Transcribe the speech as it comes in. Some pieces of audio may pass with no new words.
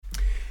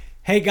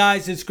Hey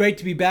guys, it's great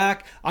to be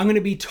back. I'm going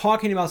to be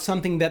talking about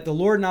something that the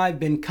Lord and I have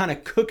been kind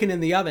of cooking in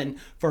the oven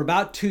for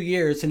about 2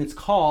 years, and it's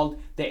called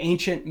the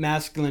Ancient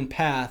Masculine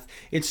Path.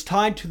 It's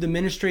tied to the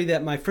ministry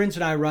that my friends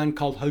and I run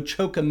called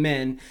Hochoka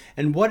Men,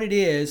 and what it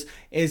is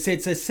it's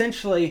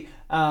essentially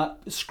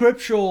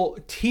scriptural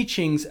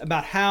teachings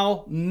about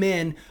how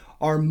men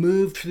are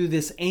moved through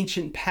this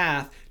ancient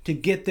path to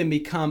get them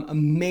become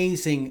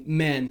amazing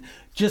men.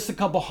 Just a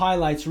couple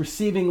highlights: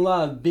 receiving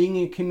love, being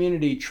in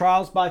community,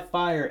 trials by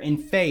fire,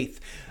 and faith,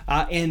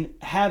 and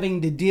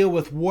having to deal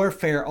with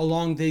warfare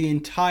along the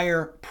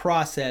entire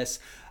process.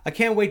 I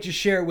can't wait to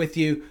share it with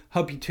you.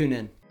 Hope you tune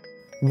in.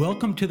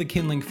 Welcome to the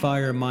Kindling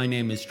Fire. My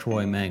name is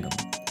Troy Mangum.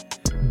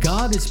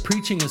 God is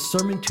preaching a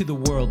sermon to the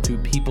world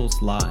through people's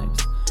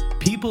lives.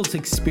 People's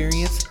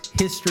experience,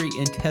 history,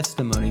 and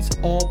testimonies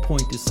all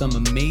point to some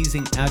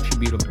amazing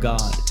attribute of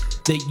God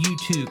that you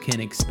too can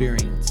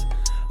experience.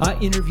 I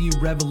interview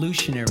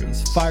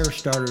revolutionaries, fire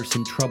starters,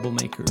 and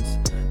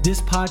troublemakers. This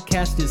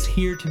podcast is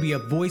here to be a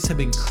voice of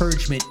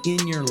encouragement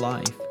in your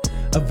life,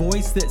 a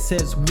voice that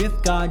says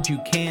with God you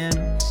can,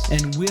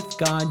 and with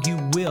God you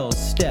will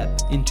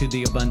step into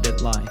the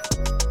abundant life.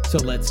 So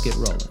let's get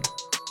rolling.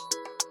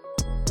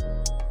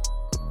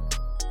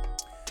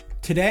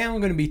 Today I'm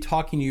going to be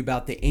talking to you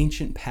about the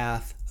ancient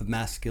path of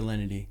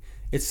masculinity.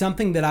 It's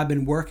something that I've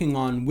been working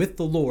on with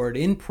the Lord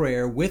in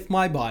prayer, with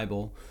my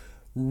Bible,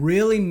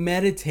 really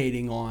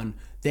meditating on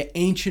the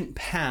ancient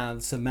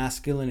paths of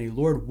masculinity.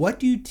 Lord, what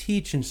do you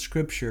teach in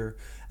Scripture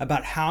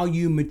about how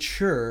you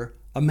mature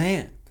a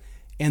man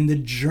and the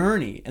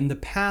journey and the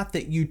path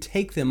that you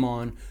take them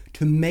on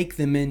to make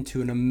them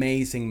into an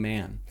amazing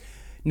man?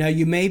 Now,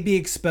 you may be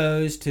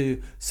exposed to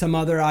some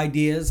other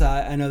ideas.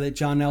 I know that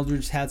John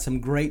Eldredge had some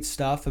great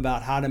stuff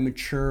about how to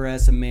mature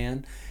as a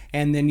man.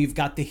 And then you've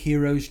got the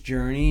hero's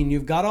journey, and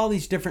you've got all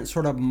these different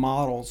sort of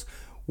models.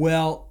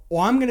 Well,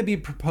 what I'm going to be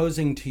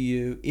proposing to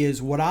you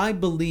is what I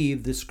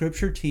believe the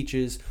Scripture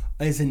teaches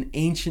as an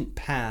ancient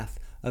path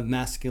of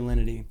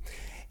masculinity.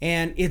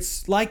 And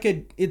it's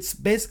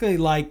basically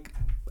like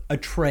a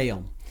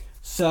trail.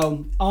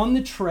 So on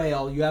the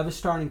trail, you have a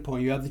starting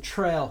point. You have the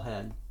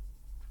trailhead.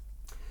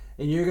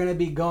 And you're going to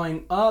be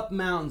going up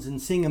mountains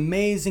and seeing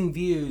amazing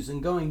views,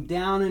 and going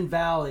down in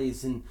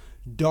valleys and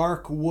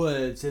dark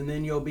woods, and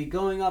then you'll be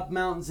going up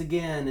mountains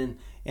again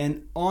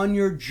and on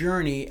your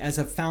journey as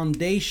a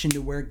foundation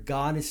to where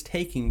God is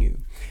taking you.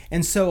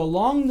 And so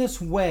along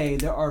this way,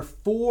 there are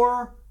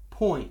 4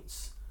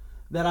 points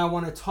that I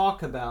want to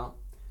talk about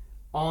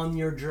on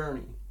your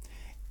journey.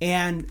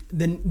 And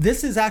then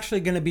this is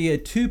actually going to be a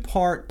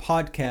 2-part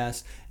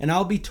podcast, and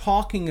I'll be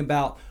talking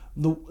about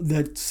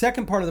the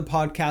second part of the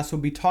podcast will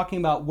be talking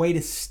about way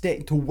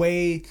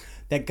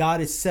that God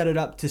has set it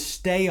up to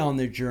stay on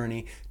the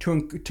journey,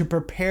 to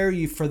prepare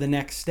you for the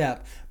next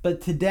step. But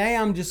today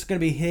I'm just going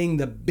to be hitting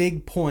the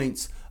big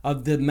points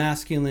of the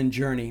masculine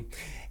journey.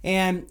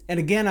 And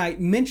again, I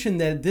mentioned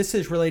that this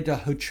is related to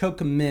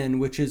Hochoka Men,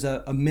 which is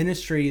a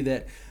ministry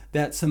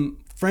that some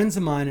friends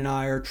of mine and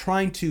I are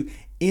trying to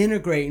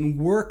integrate and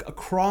work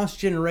across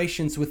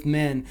generations with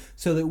men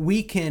so that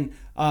we can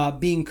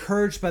be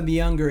encouraged by the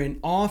younger and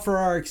offer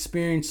our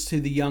experience to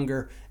the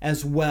younger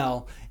as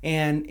well.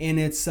 And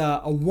it's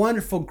a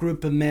wonderful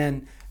group of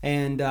men,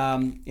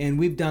 and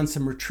we've done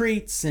some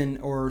retreats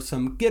or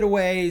some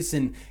getaways,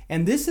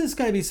 and this is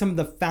going to be some of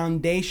the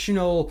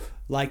foundational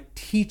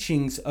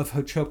teachings of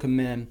Hochoka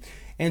Men.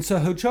 And so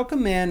Hochoka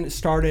Men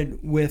started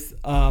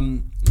with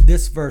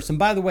this verse. And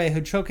by the way,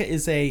 Hochoka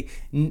is a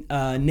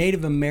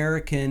Native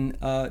American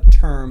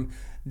term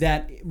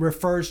that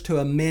refers to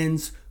a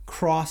men's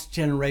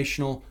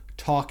cross-generational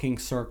talking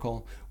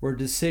circle where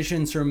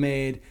decisions are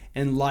made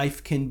and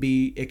life can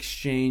be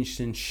exchanged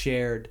and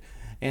shared,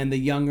 and the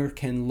younger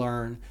can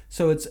learn.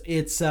 So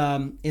it's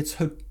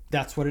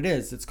that's what it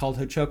is. It's called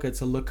Hochoka.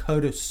 It's a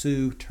Lakota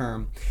Sioux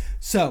term.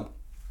 So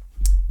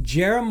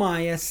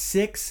Jeremiah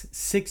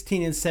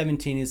 6:16 and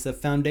 17 is the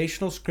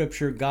foundational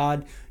scripture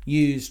God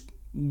used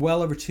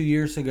well over 2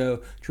 years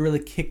ago to really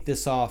kick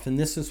this off. And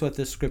this is what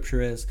this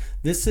scripture is.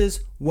 This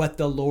is what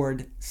the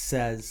Lord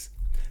says.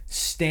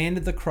 Stand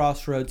at the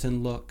crossroads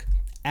and look.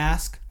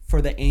 Ask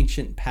for the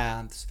ancient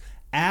paths.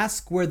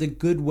 Ask where the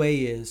good way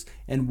is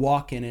and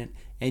walk in it,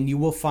 and you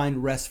will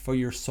find rest for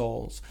your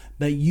souls.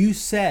 But you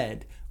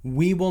said,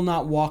 we will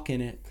not walk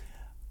in it.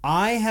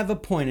 I have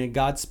appointed,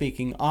 God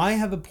speaking, I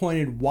have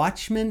appointed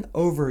watchmen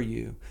over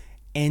you,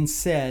 and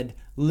said,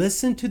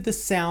 listen to the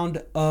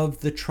sound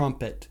of the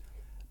trumpet.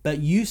 But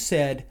you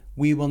said,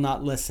 we will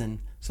not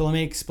listen. So let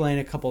me explain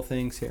a couple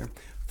things here.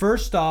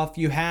 First off,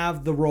 you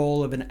have the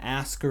role of an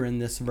asker in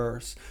this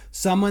verse.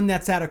 Someone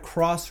that's at a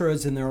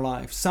crossroads in their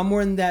life.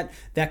 Someone that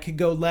could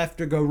go left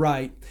or go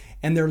right.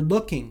 And they're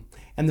looking.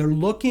 And they're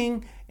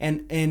looking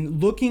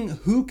and looking,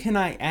 who can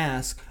I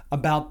ask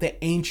about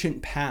the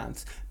ancient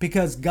paths?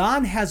 Because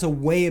God has a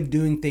way of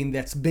doing things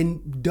that's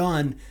been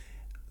done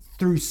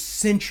through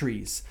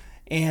centuries.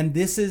 And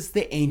this is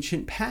the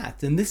ancient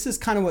path. And this is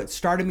kind of what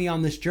started me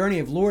on this journey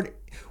of, Lord,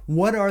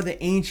 what are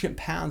the ancient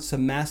paths of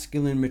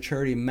masculine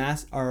maturity,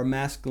 our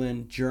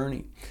masculine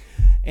journey?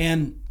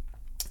 And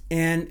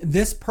And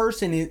this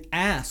person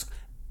asks,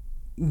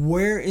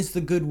 where is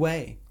the good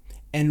way?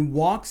 And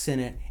walks in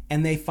it,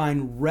 and they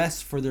find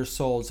rest for their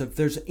souls. If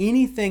there's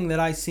anything that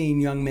I see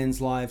in young men's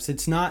lives,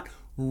 it's not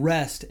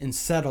rest and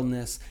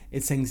settledness.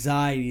 It's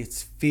anxiety,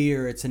 it's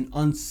fear, it's an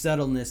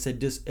unsettledness,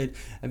 a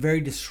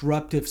very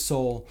disruptive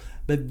soul.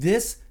 But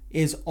this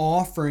is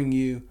offering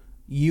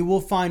you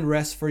will find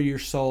rest for your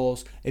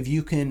souls if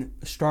you can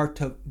start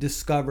to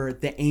discover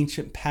the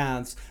ancient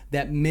paths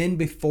that men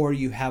before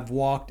you have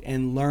walked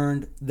and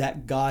learned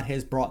that God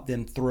has brought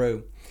them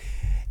through.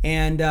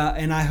 And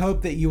I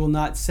hope that you will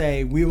not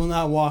say, we will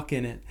not walk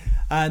in it.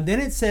 Then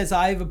it says,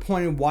 I have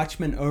appointed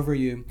watchmen over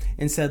you,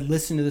 and said,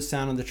 listen to the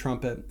sound of the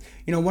trumpet.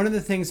 You know, one of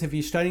the things, if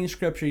you're studying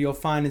scripture, you'll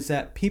find is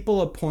that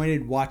people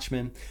appointed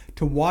watchmen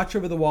to watch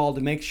over the wall,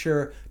 to make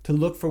sure, to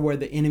look for where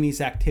the enemy's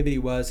activity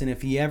was. And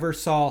if he ever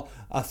saw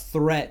a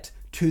threat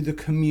to the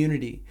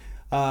community,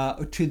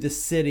 to the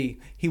city,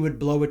 he would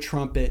blow a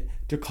trumpet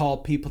to call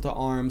people to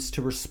arms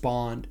to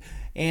respond.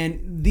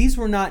 And these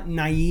were not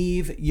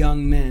naive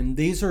young men.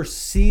 These are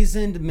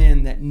seasoned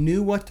men that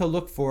knew what to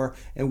look for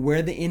and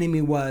where the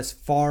enemy was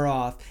far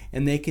off,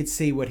 and they could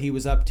see what he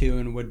was up to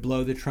and would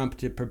blow the trumpet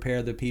to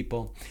prepare the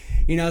people.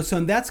 You know, so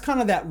that's kind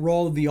of that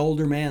role of the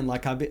older man.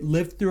 Like, I've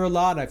lived through a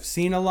lot, I've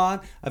seen a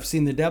lot, I've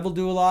seen the devil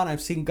do a lot,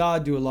 I've seen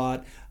God do a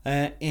lot.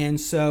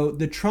 And so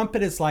the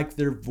trumpet is like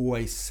their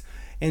voice.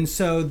 And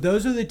so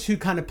those are the two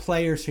kind of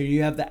players here.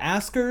 You have the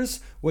askers,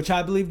 which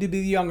I believe to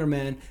be the younger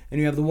men, and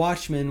you have the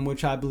watchmen,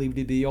 which I believe to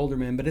be the older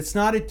men. But it's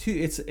not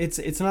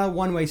it's not a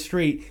one-way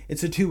street.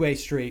 It's a two-way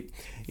street.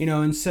 You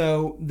know, and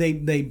so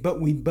but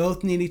we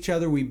both need each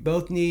other. We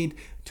both need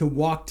to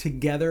walk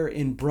together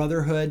in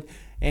brotherhood.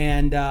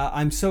 And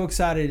I'm so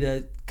excited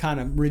to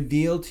kind of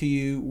reveal to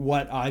you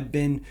what I've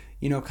been,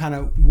 you know, kind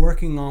of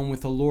working on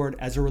with the Lord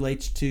as it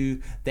relates to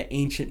the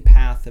ancient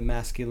path of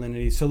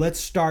masculinity. So let's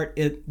start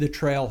at the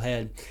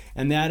trailhead,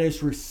 and that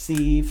is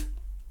receive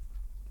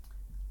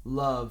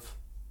love.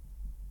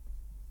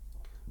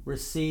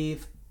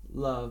 Receive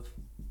love.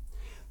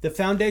 The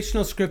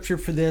foundational scripture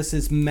for this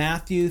is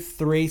Matthew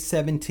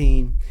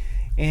 3:17.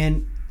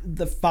 And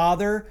the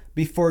Father,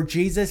 before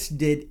Jesus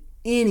did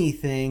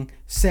anything,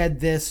 said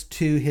this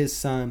to his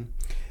Son.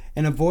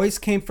 And a voice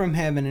came from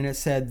heaven, and it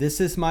said, this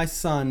is my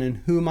Son,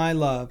 in whom I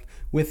love.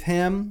 With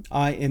him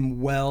I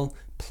am well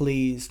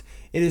pleased.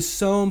 It is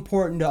so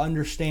important to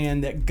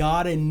understand that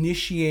God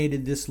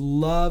initiated this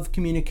love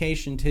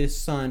communication to his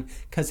Son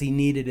because he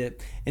needed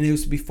it. And it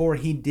was before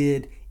he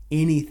did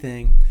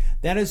anything.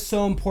 That is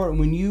so important.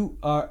 When you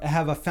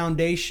have a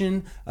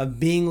foundation of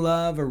being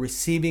love or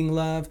receiving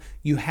love,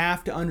 you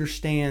have to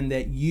understand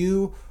that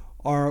you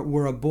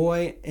were a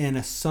boy and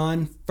a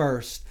son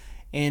first.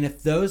 And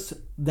if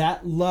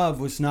that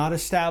love was not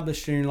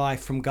established in your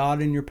life from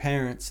God and your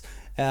parents,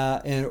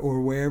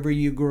 or wherever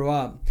you grew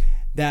up,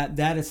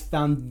 that is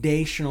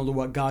foundational to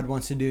what God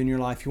wants to do in your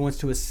life. He wants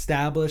to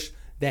establish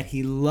that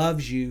he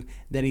loves you,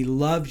 that he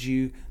loves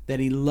you, that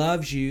he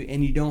loves you,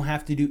 and you don't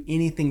have to do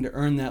anything to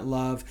earn that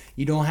love.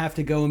 You don't have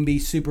to go and be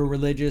super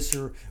religious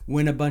or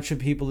win a bunch of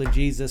people to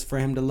Jesus for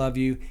him to love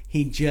you.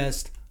 He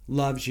just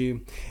loves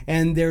you.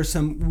 And there's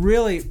some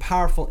really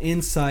powerful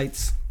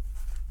insights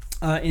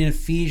in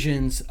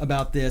Ephesians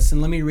about this.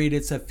 And let me read it.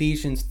 It's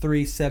Ephesians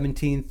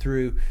 3:17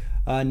 through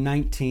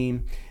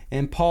 19.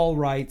 And Paul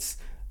writes,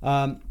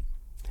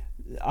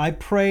 I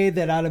pray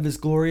that out of his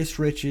glorious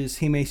riches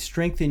he may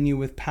strengthen you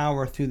with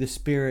power through the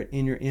Spirit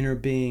in your inner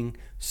being,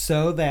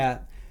 so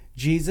that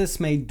Jesus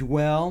may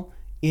dwell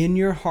in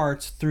your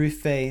hearts through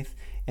faith.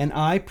 And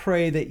I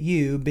pray that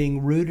you,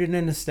 being rooted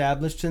and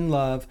established in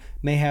love,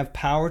 may have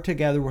power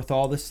together with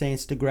all the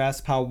saints to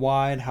grasp how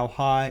wide, how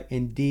high,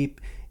 and deep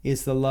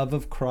is the love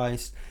of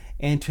Christ,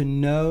 and to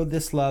know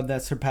this love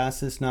that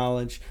surpasses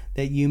knowledge,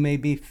 that you may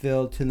be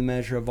filled to the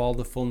measure of all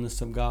the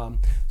fullness of God.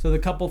 So the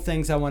couple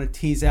things I want to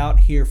tease out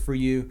here for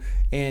you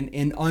and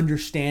in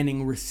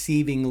understanding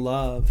receiving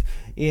love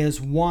is,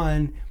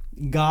 one,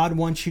 God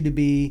wants you to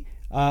be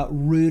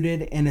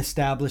rooted and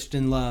established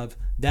in love.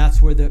 That's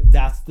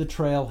the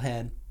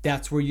trailhead.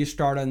 That's where you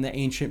start on the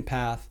ancient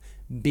path,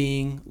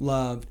 being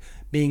loved,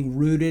 being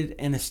rooted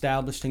and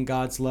established in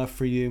God's love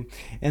for you.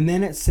 And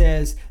then it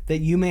says that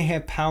you may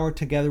have power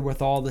together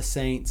with all the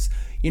saints.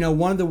 You know,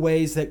 one of the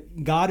ways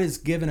that God has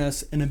given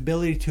us an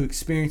ability to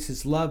experience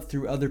his love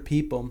through other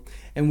people.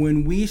 And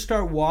when we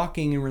start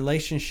walking in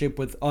relationship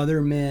with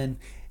other men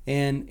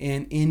and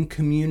in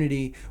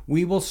community,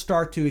 we will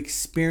start to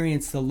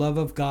experience the love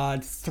of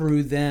God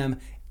through them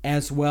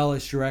as well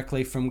as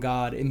directly from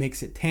God. It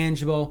makes it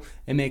tangible,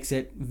 it makes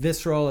it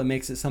visceral, it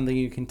makes it something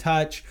you can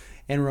touch,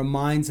 and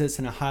reminds us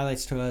and it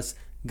highlights to us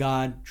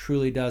God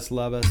truly does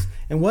love us.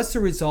 And what's the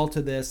result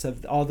of this,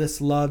 of all this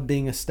love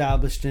being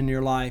established in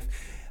your life?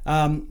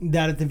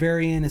 That at the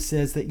very end it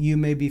says that you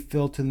may be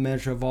filled to the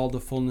measure of all the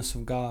fullness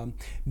of God.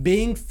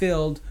 Being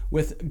filled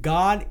with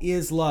God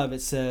is love,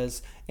 it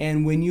says.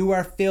 And when you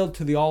are filled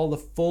to all the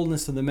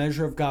fullness of the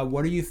measure of God,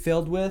 what are you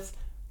filled with?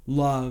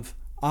 Love.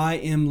 I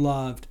am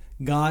loved.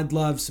 God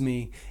loves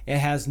me. It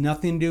has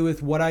nothing to do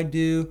with what I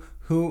do,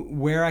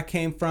 where I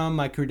came from,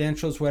 my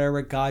credentials,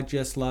 whatever. God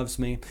just loves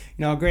me.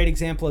 A great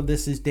example of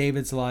this is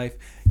David's life.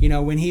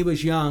 When he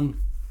was young,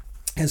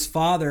 his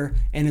father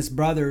and his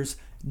brothers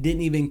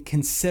didn't even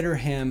consider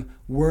him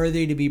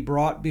worthy to be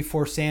brought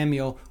before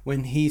Samuel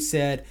when he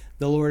said,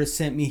 "The Lord has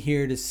sent me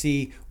here to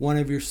see one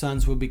of your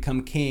sons will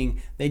become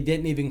king." They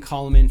didn't even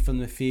call him in from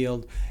the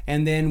field.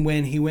 And then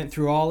when he went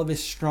through all of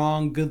his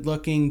strong,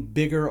 good-looking,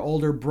 bigger,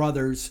 older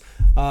brothers,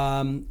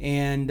 and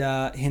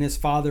his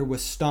father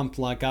was stumped,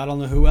 like, I don't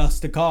know who else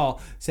to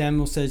call.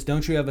 Samuel says,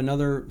 "Don't you have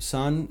another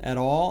son at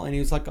all?" And he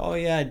was like, "Oh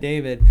yeah,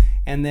 David."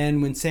 And then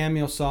when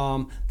Samuel saw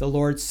him, the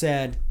Lord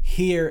said,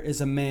 "Here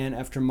is a man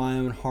after my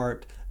own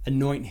heart.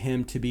 Anoint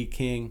him to be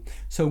king."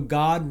 So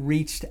God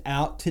reached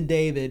out to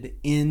David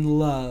in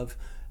love,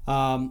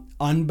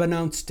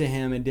 unbeknownst to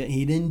him, and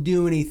he didn't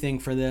do anything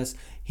for this.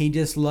 He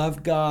just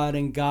loved God,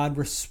 and God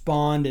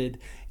responded.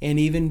 And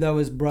even though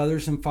his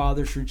brothers and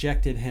fathers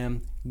rejected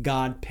him,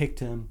 God picked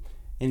him,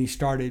 and he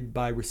started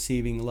by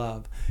receiving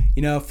love.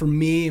 For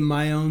me, in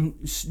my own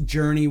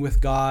journey with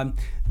God,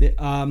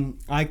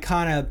 I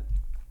kind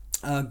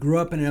of grew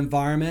up in an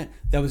environment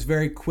that was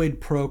very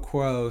quid pro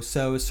quo.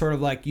 So it's sort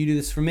of like, you do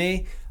this for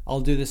me,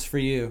 I'll do this for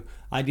you.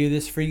 I do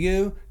this for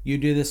you, you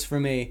do this for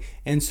me.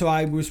 And so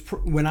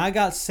when I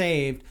got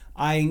saved,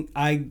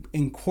 I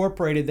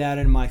incorporated that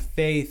in my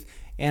faith,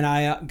 and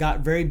I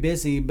got very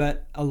busy.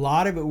 But a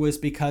lot of it was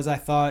because I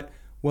thought,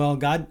 well,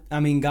 God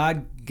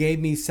gave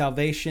me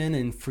salvation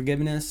and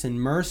forgiveness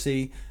and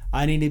mercy.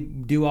 I need to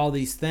do all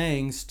these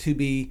things to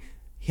be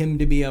him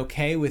to be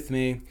okay with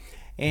me.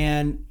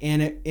 And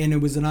it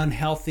was an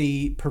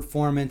unhealthy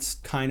performance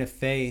kind of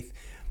faith.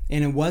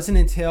 And it wasn't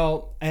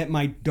until at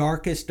my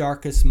darkest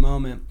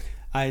moment,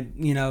 I'd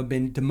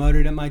been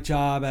demoted at my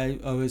job. I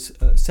was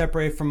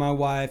separated from my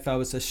wife. I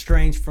was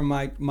estranged from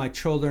my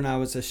children. I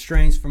was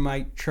estranged from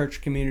my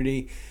church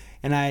community,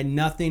 and I had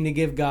nothing to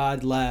give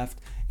God left.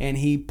 And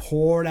he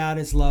poured out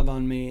his love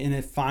on me, and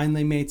it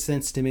finally made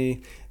sense to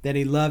me that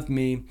he loved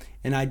me,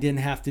 and I didn't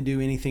have to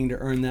do anything to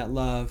earn that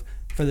love.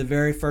 For the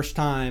very first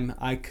time,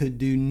 I could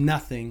do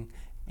nothing,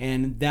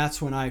 and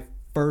that's when I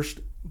first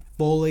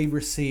fully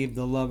received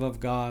the love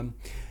of God.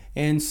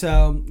 And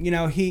so,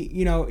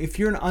 if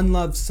you're an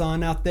unloved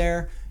son out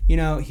there,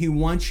 he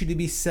wants you to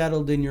be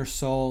settled in your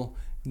soul.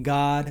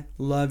 God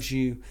loves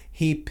you.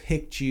 He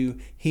picked you.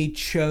 He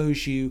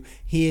chose you.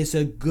 He is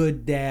a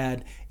good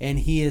dad, and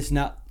he is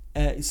not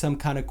some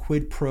kind of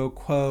quid pro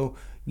quo,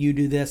 you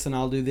do this and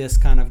I'll do this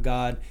kind of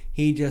God.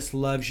 He just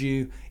loves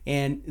you.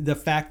 And the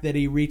fact that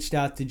he reached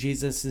out to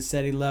Jesus and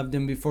said he loved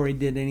him before he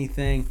did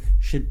anything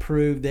should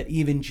prove that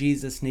even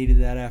Jesus needed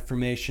that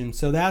affirmation.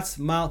 So that's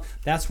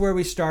where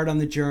we start on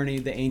the journey,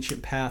 the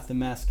ancient path of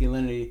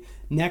masculinity.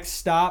 Next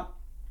stop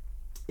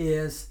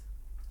is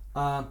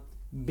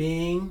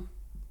being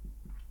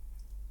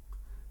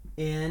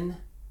in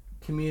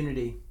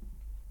community.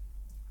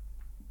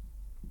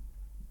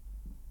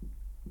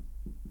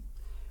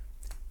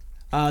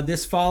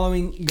 This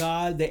following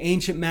God, the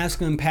ancient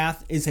masculine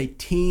path, is a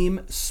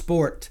team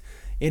sport.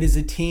 It is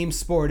a team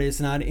sport. It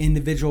is not an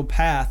individual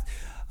path.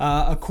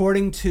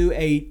 According to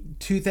a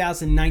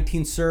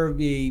 2019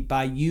 survey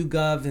by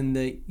YouGov in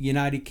the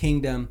United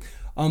Kingdom,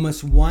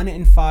 almost 1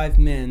 in 5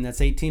 men, that's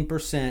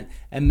 18%,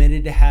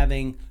 admitted to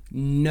having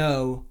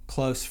no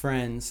close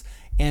friends.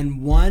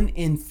 And 1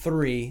 in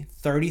 3,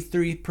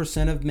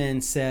 33% of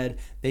men said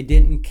they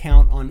didn't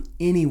count on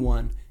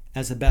anyone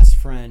as a best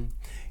friend.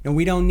 And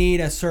we don't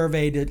need a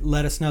survey to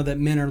let us know that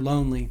men are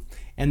lonely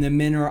and that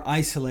men are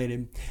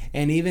isolated.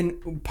 And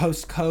even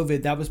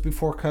post-COVID, that was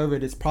before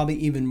COVID, it's probably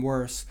even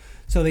worse.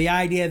 So the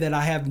idea that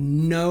I have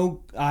no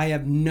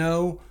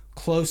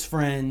close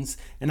friends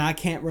and I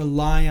can't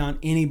rely on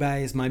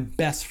anybody as my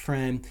best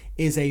friend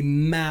is a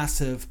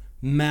massive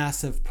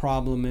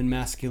problem in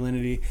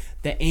masculinity.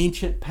 The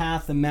ancient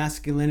path of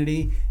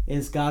masculinity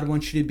is God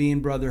wants you to be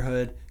in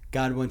brotherhood.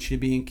 God wants you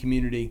to be in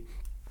community.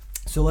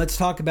 So let's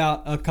talk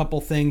about a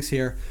couple things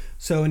here.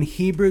 So in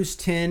Hebrews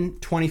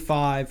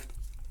 10:25,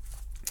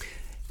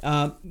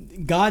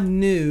 God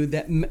knew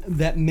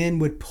that men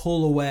would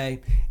pull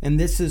away. And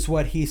this is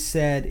what he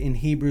said in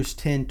Hebrews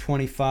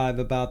 10:25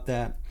 about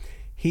that.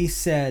 He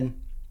said,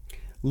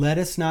 "Let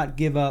us not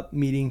give up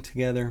meeting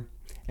together,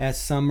 as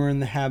some are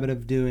in the habit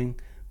of doing,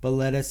 but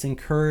let us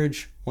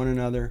encourage one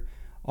another,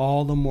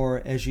 all the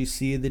more as you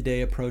see the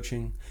day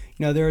approaching."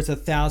 There's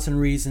 1,000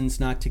 reasons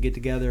not to get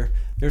together.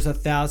 There's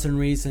 1,000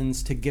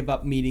 reasons to give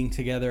up meeting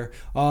together.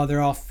 Oh,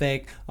 they're all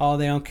fake. Oh,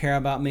 they don't care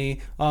about me.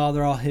 Oh,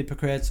 they're all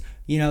hypocrites.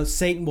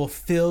 Satan will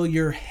fill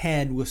your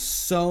head with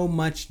so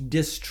much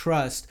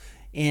distrust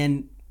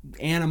and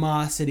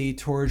animosity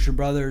towards your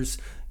brothers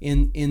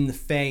in the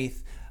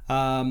faith,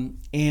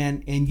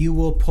 and you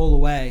will pull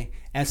away,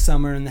 as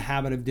some are in the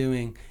habit of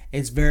doing.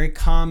 It's very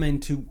common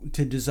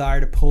to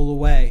desire to pull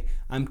away.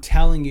 I'm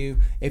telling you,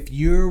 if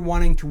you're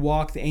wanting to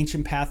walk the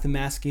ancient path of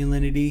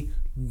masculinity,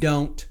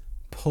 don't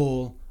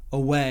pull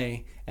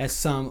away, as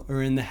some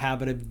are in the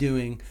habit of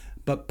doing,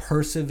 but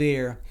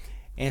persevere.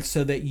 and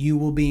so that you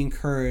will be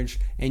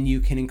encouraged and you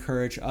can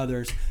encourage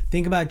others.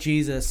 Think about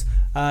Jesus.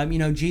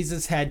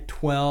 Jesus had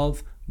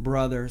 12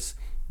 brothers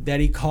that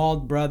he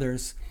called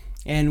brothers,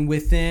 and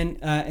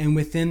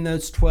within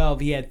those 12,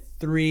 he had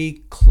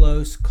 3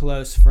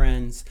 close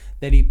friends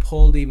that he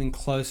pulled even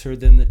closer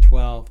than the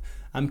 12.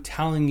 I'm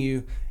telling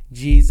you,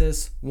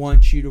 Jesus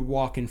wants you to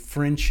walk in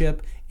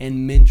friendship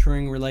and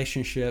mentoring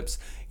relationships.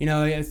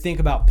 Think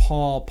about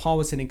Paul. Paul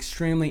was an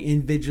extremely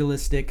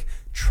individualistic,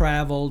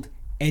 traveled,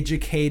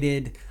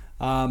 educated,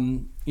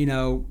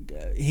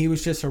 he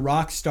was just a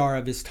rock star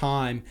of his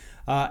time.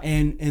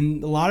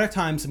 And a lot of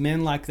times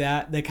men like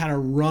that, they kind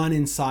of run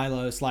in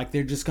silos, like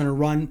they're just going to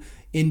run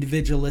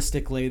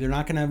individualistically. They're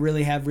not going to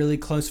really have really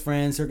close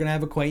friends. They're going to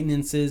have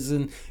acquaintances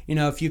and,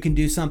 if you can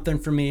do something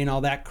for me and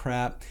all that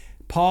crap.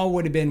 Paul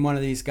would have been one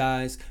of these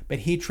guys, but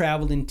he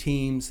traveled in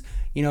teams.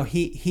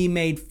 He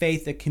made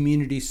faith a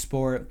community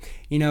sport.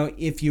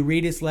 If you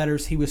read his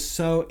letters, he was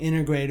so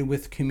integrated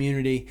with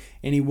community,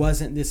 and he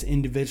wasn't this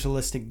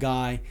individualistic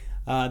guy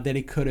that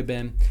he could have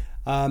been.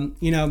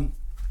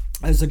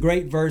 There's a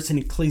great verse in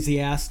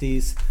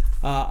Ecclesiastes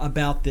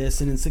about this,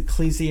 and it's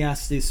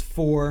Ecclesiastes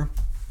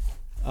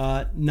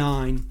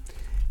 4:9.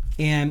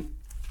 And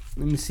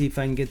let me see if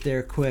I can get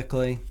there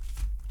quickly.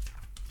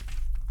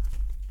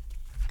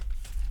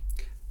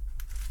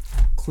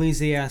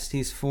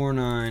 Ecclesiastes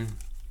 4:9.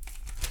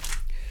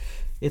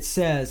 It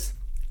says,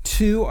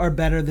 2 are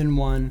better than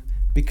one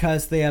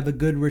because they have a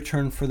good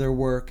return for their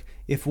work.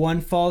 If one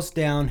falls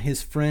down,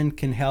 his friend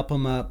can help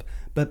him up.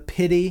 But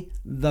pity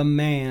the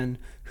man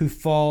who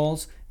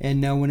falls and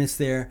no one is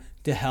there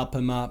to help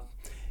him up.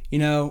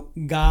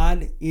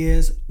 God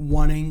is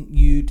wanting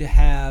you to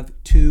have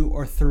 2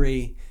 or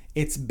 3.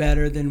 It's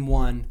better than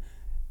one.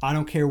 I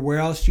don't care where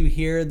else you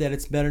hear that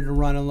it's better to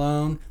run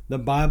alone. The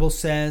Bible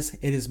says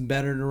it is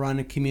better to run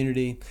a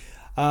community.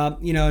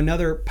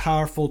 Another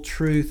powerful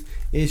truth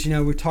is,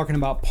 we're talking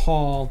about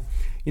Paul.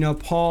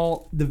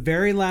 Paul, the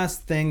very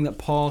last thing that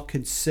Paul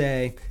could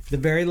say, the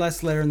very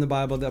last letter in the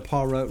Bible that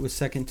Paul wrote was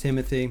 2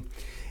 Timothy.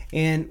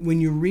 And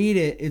when you read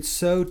it, it's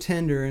so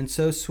tender and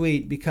so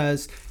sweet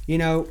because,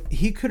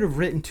 he could have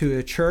written to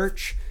a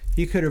church.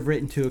 He could have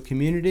written to a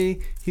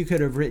community. He could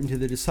have written to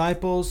the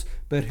disciples.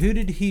 But who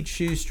did he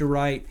choose to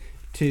write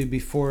to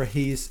before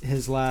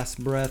his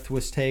last breath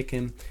was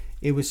taken?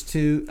 It was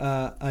to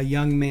a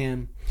young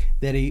man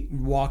that he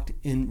walked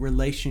in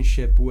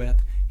relationship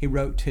with. He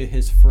wrote to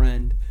his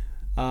friend.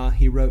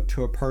 He wrote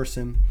to a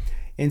person.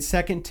 In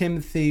 2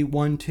 Timothy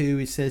 1:2,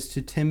 he says,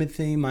 to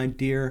Timothy, my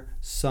dear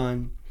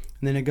son.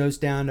 And then it goes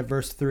down to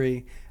verse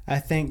 3. I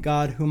thank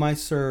God whom I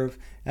serve,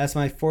 as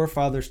my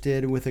forefathers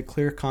did, with a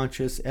clear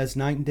conscience. As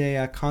night and day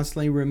I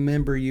constantly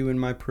remember you in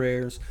my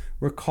prayers,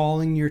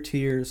 recalling your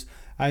tears.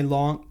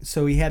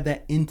 So he had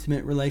that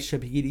intimate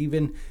relationship. He'd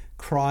even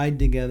cried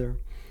together.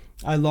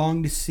 I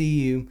long to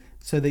see you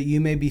so that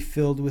you may be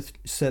filled with,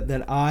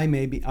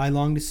 I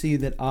long to see you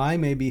that I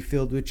may be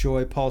filled with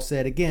joy. Paul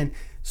said, again,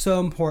 so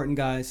important,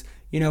 guys.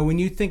 When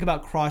you think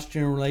about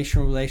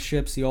cross-generational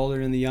relationships, the older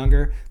and the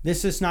younger,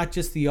 this is not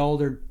just the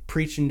older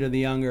preaching to the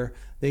younger.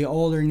 The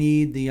older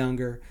need the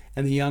younger,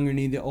 and the younger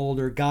need the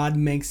older. God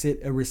makes it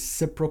a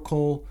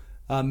reciprocal,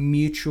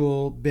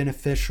 mutual,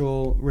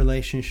 beneficial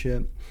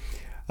relationship.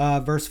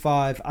 Verse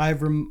 5, I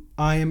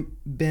am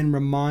been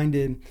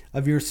reminded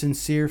of your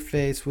sincere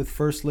faith, which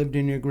first lived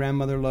in your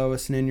grandmother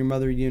Lois and in your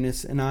mother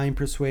Eunice, and I am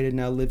persuaded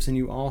now lives in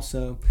you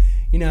also.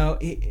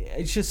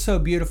 It's just so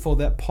beautiful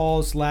that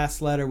Paul's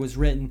last letter was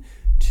written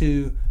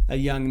to a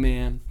young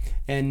man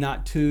and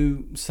not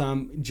to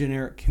some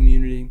generic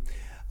community.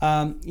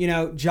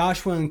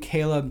 Joshua and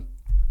Caleb,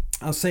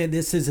 I'll say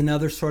this is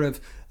another sort of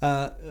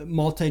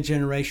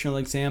multi-generational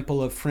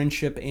example of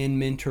friendship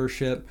and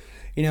mentorship.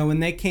 When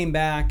they came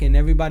back and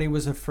everybody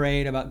was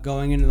afraid about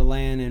going into the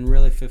land and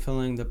really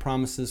fulfilling the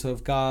promises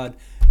of God,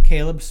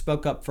 Caleb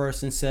spoke up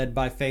first and said,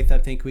 by faith, I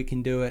think we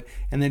can do it.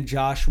 And then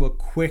Joshua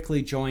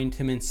quickly joined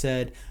him and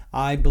said,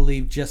 I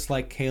believe just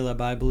like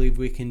Caleb, I believe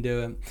we can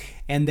do it.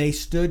 And they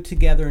stood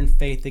together in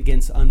faith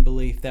against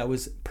unbelief that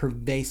was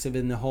pervasive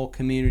in the whole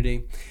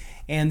community.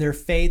 And their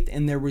faith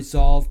and their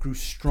resolve grew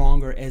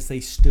stronger as they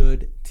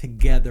stood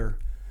together.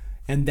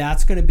 And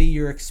that's going to be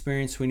your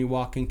experience when you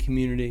walk in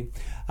community.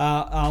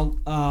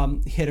 I'll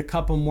hit a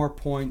couple more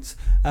points.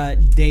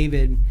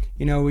 David,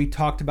 we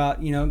talked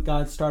about,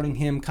 God starting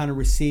him kind of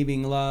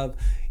receiving love.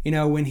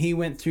 When he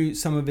went through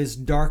some of his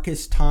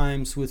darkest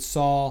times with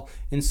Saul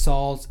and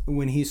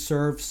when he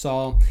served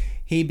Saul,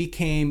 he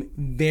became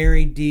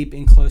very deep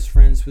and close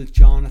friends with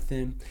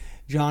Jonathan.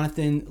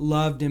 Jonathan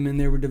loved him and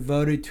they were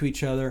devoted to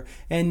each other,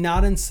 and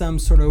not in some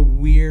sort of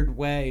weird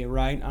way,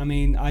 right?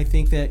 I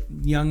think that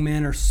young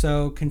men are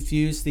so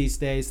confused these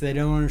days. They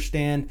don't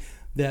understand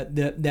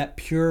that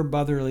pure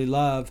brotherly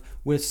love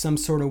with some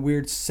sort of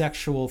weird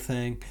sexual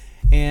thing.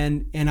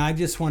 And I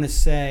just want to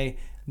say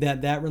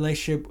that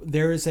relationship,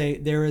 there is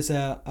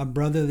a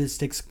brother that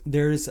sticks,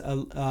 there is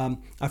a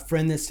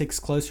friend that sticks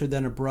closer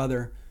than a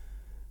brother.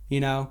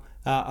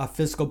 a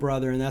physical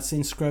brother, and that's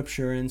in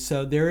Scripture. And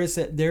so there's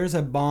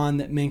a bond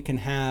that men can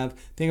have.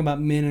 Think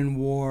about men in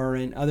war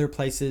and other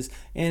places,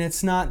 and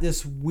it's not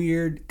this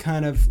weird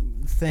kind of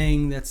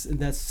thing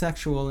that's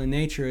sexual in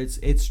nature.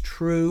 It's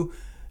true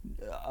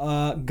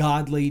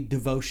godly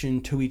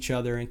devotion to each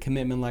other and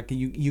commitment. Like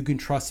you can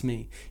trust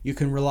me, you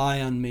can rely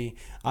on me.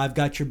 I've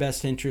got your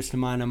best interest in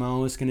mind. I'm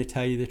always going to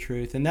tell you the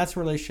truth. And that's a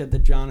relationship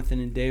that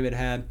Jonathan and David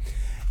had.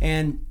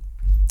 And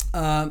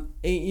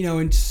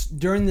and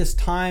during this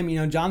time,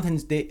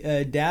 Jonathan's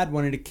dad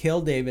wanted to kill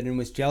David and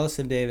was jealous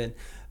of David,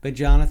 but but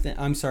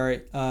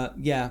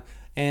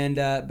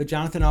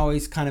Jonathan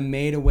always kind of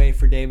made a way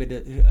for David to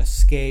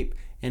escape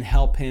and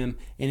help him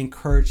and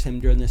encourage him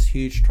during this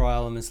huge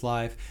trial in his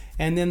life.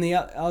 And then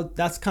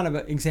that's kind of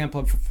an example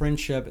of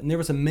friendship. And there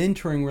was a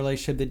mentoring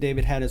relationship that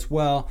David had as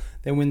well,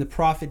 that when the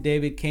prophet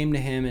David came to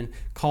him and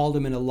called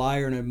him a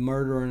liar and a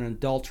murderer and an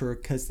adulterer,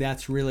 because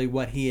that's really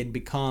what he had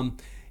become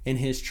in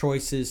his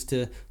choices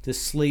to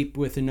sleep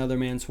with another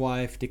man's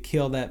wife, to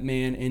kill that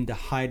man, and to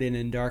hide it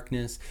in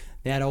darkness.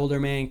 That older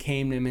man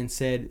came to him and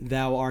said,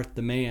 "Thou art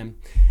the man."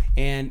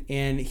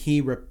 And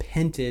he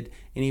repented,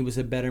 and he was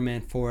a better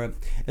man for it.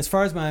 As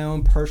far as my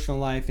own personal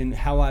life and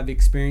how I've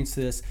experienced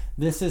this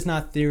is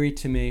not theory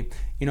to me.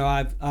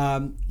 I've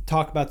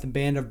talked about the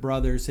Band of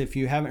Brothers. If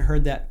you haven't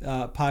heard that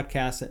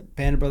podcast,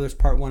 Band of Brothers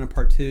Part 1 and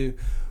Part 2,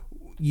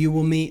 you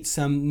will meet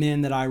some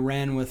men that I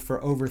ran with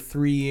for over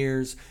 3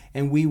 years,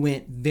 and we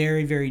went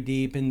very, very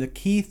deep. And the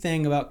key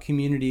thing about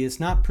community is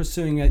not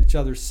pursuing each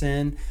other's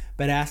sin,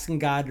 but asking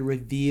God to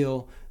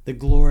reveal the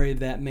glory of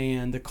that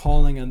man, the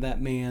calling of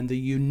that man, the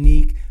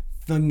unique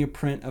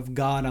fingerprint of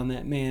God on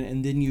that man,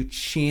 and then you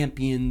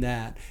champion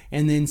that.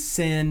 And then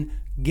sin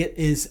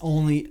is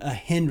only a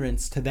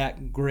hindrance to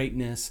that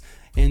greatness.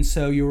 And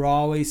so you're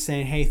always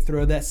saying, hey,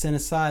 throw that sin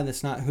aside.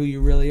 That's not who you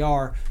really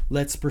are.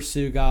 Let's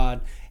pursue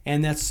God.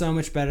 And that's so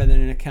much better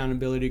than an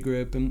accountability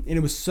group. And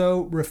it was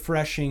so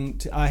refreshing.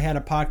 I had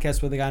a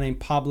podcast with a guy named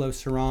Pablo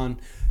Ceran.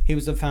 He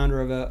was the founder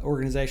of an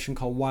organization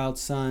called Wild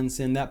Sons,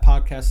 and that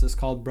podcast is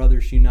called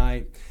Brothers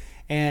Unite.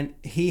 And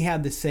he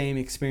had the same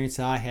experience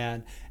that I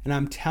had. And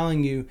I'm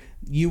telling you,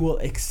 you will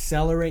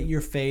accelerate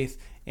your faith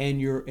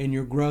and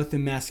your growth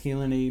in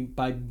masculinity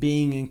by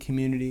being in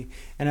community.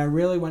 And I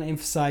really want to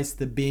emphasize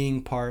the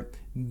being part.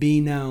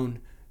 Be known,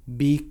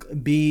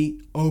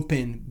 be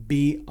open,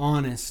 be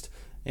honest.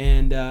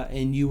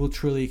 And you will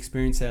truly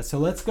experience that. So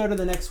let's go to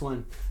the next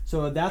one.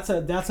 So that's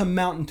a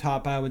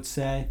mountaintop, I would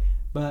say.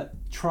 But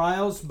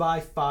trials by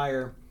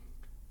fire.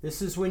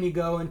 This is when you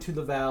go into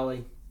the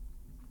valley.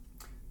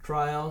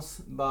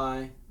 Trials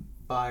by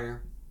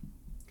fire.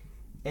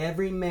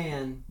 Every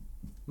man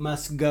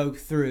must go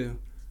through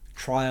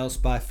trials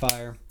by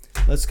fire.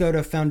 Let's go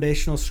to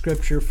foundational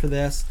scripture for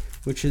this,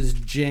 which is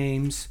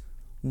James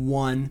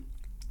 1,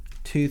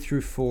 2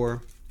 through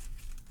 4.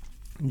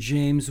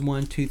 James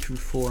 1, 2 through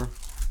 4.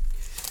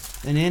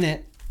 And in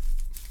it,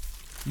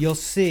 you'll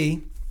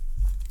see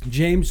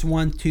James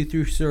 1, 2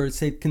 through 4. It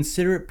says,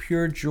 "Consider it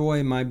pure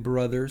joy, my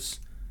brothers,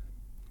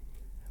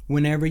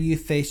 whenever you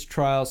face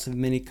trials of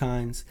many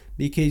kinds,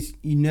 because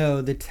you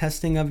know the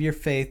testing of your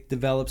faith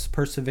develops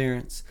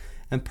perseverance.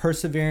 And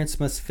perseverance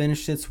must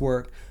finish its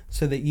work,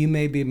 so that you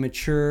may be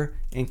mature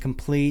and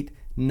complete,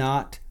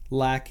 not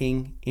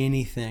lacking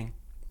anything."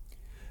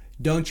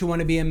 Don't you want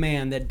to be a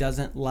man that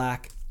doesn't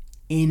lack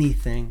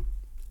anything?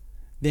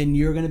 Then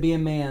you're going to be a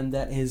man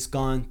that has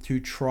gone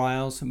through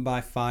trials by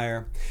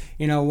fire.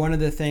 One of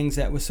the things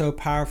that was so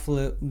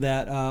powerful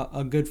that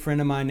a good friend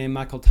of mine named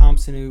Michael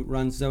Thompson, who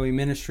runs Zoe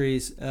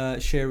Ministries,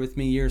 shared with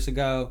me years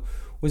ago,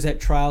 was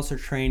that trials are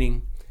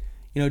training.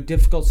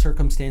 Difficult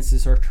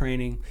circumstances are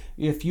training.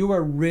 If you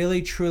are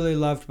really, truly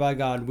loved by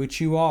God, which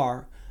you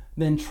are,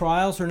 then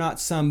trials are not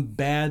some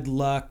bad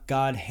luck,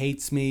 God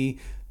hates me,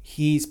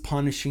 He's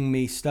punishing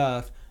me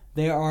stuff.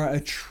 They are a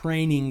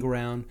training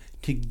ground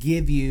to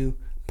give you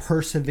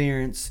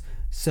perseverance,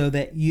 so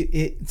that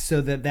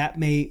that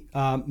may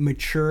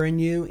mature in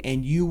you,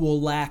 and you will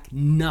lack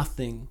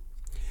nothing.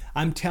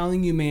 I'm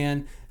telling you,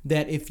 man,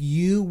 that if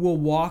you will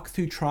walk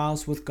through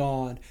trials with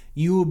God,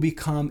 you will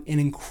become an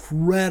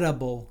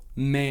incredible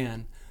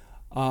man.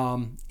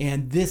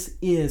 And this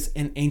is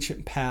an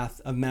ancient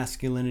path of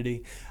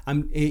masculinity.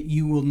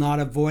 You will not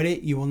avoid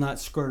it. You will not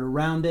skirt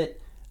around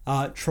it.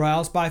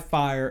 Trials by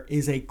fire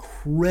is a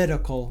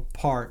critical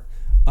part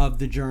of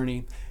the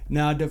journey.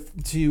 Now,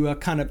 to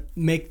kind of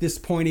make this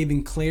point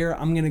even clearer,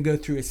 I'm going to go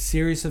through a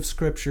series of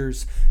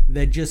scriptures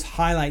that just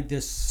highlight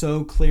this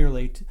so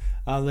clearly.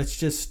 Let's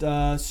just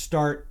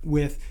start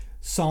with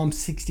Psalm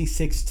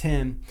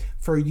 66:10.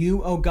 "For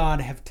you, O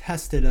God, have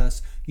tested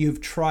us. You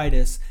have tried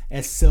us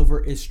as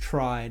silver is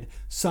tried."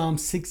 Psalm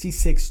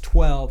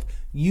 66:12.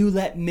 "You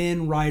let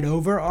men ride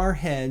over our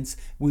heads.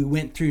 We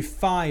went through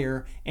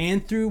fire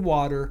and through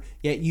water,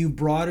 yet you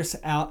brought us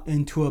out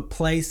into a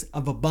place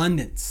of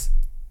abundance."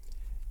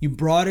 You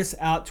brought us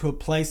out to a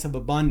place of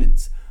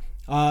abundance.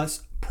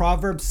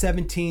 Proverbs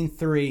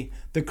 17:3.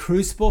 "The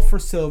crucible for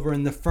silver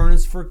and the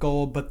furnace for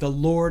gold, but the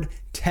Lord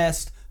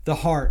tests the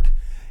heart."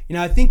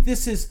 I think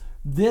this is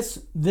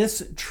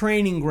this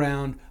training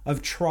ground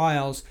of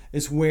trials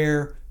is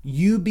where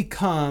you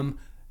become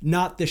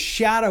not the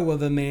shadow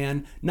of a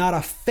man, not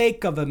a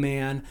fake of a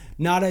man,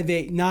 not of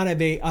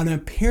an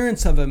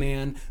appearance of a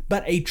man,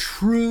 but a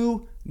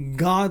true,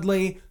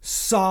 godly,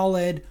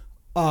 solid,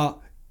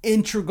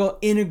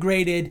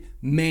 integrated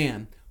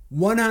man.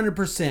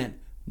 100%.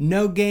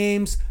 No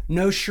games,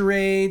 no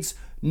charades,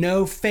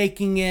 no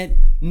faking it,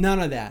 none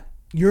of that.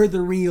 You're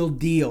the real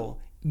deal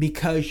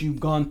because you've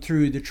gone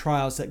through the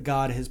trials that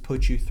God has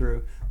put you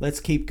through. Let's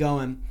keep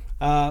going.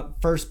 1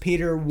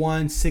 Peter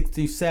 1,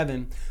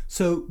 6-7.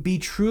 So be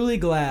truly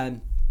glad.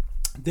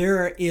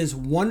 There is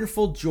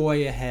wonderful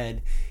joy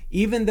ahead.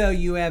 Even though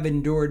you have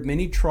endured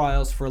many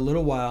trials for a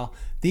little while,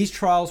 these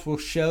trials will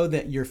show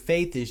that your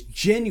faith is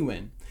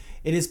genuine.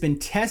 It has been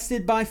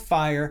tested by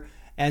fire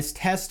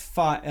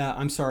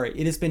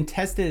It has been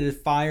tested as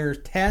fire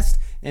tests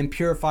and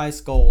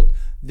purifies gold,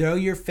 though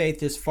your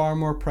faith is far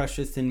more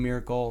precious than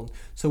mere gold.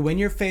 So when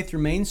your faith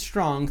remains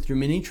strong through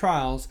many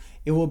trials,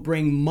 it will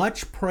bring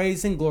much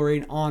praise and glory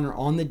and honor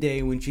on the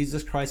day when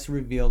Jesus Christ is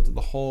revealed to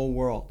the whole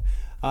world.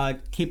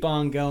 Keep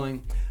on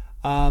going.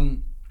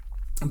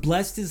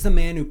 Blessed is the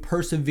man who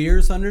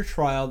perseveres under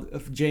trial,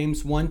 of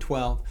James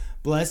 1:12.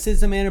 Blessed is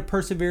the man who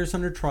perseveres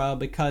under trial,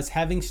 because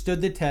having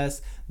stood the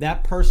test,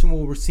 that person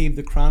will receive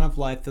the crown of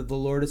life that the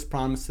Lord has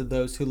promised to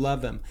those who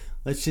love him.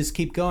 Let's just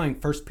keep going.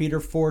 1 Peter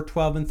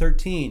 4:12 and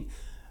 13.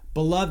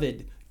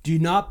 Beloved, do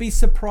not be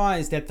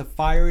surprised at the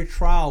fiery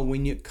trial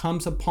when it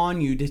comes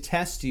upon you to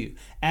test you,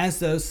 as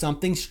though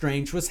something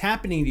strange was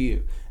happening to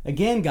you.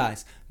 Again,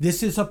 guys,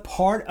 this is a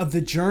part of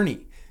the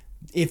journey.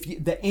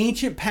 The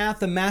ancient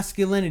path of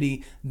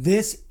masculinity,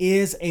 this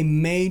is a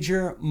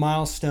major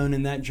milestone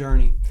in that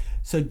journey.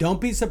 So don't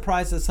be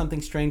surprised that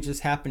something strange has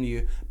happened to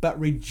you, but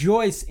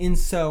rejoice in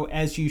so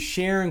as you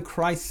share in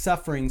Christ's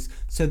sufferings,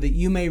 so that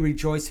you may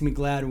rejoice and be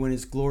glad when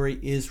his glory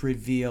is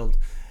revealed.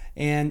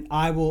 And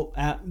I will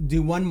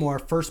do one more,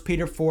 1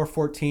 Peter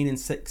 4:14 and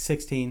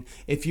 16.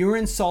 If you are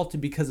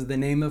insulted because of the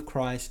name of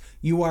Christ,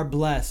 you are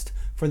blessed,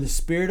 for the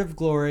Spirit of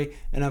glory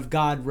and of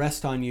God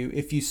rest on you.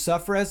 If you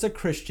suffer as a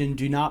Christian,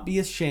 do not be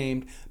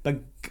ashamed, but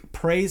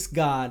praise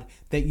God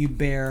that you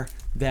bear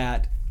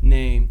that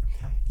name.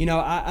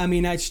 I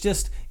mean, it's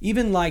just,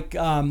 even like,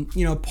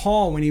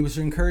 Paul, when he was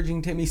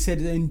encouraging Tim, he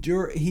said,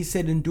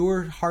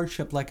 endure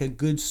hardship like a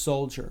good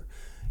soldier.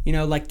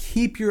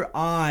 Keep your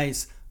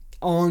eyes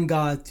on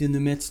God in the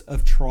midst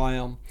of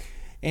trial.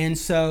 And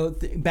so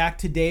back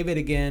to David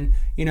again,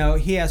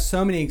 he has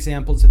so many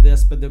examples of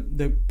this, but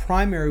the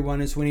primary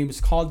one is when he was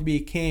called to be a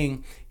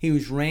king, he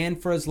ran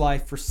for his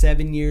life for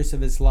 7 years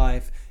of his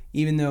life,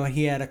 even though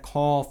he had a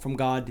call from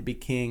God to be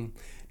king.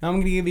 Now I'm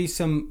going to give you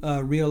some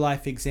real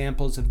life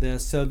examples of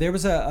this. So there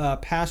was a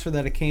pastor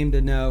that I came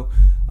to know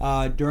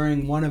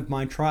during one of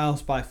my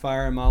trials by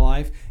fire in my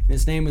life, and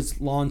his name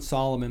was Lon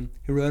Solomon.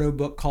 He wrote a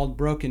book called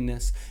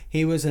Brokenness.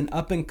 He was an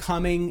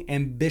up-and-coming,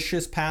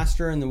 ambitious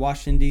pastor in the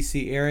Washington,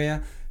 D.C.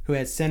 area who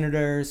had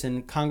senators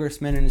and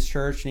congressmen in his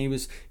church, and he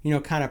was,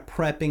 kind of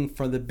prepping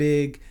for the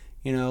big,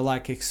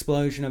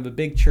 explosion of a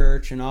big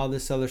church and all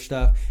this other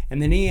stuff.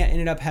 And then he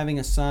ended up having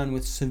a son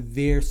with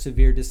severe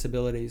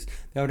disabilities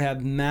that would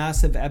have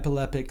massive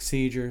epileptic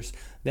seizures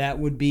that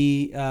would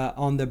be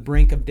on the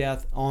brink of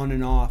death on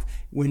and off,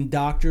 when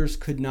doctors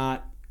could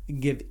not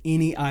give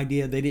any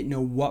idea. They didn't know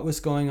what was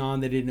going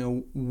on. They didn't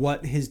know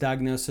what his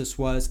diagnosis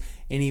was,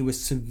 and he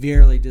was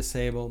severely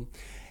disabled.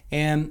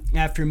 And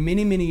after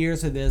many, many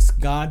years of this,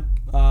 God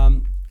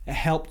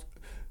helped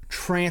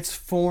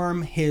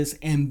transform his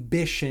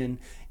ambition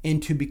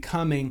into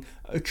becoming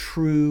a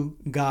true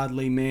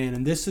godly man.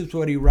 And this is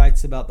what he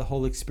writes about the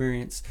whole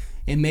experience.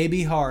 It may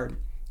be hard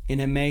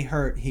and it may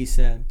hurt, he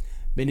said,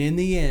 but in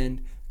the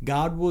end,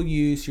 God will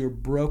use your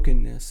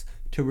brokenness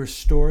to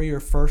restore your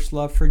first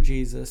love for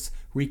Jesus,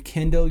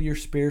 rekindle your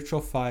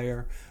spiritual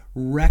fire,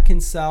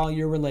 reconcile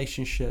your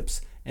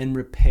relationships, and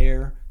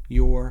repair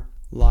your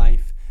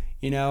life.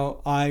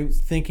 I was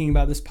thinking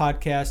about this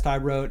podcast. I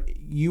wrote,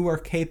 you are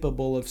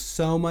capable of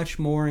so much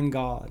more in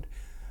God,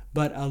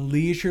 but a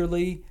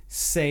leisurely,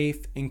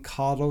 safe, and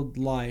coddled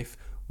life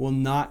will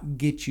not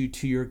get you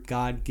to your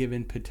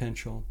God-given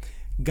potential.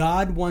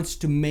 God wants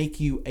to make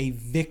you a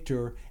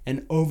victor,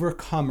 an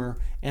overcomer,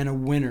 and a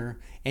winner,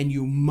 and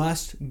you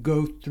must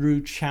go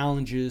through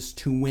challenges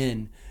to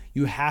win.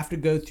 You have to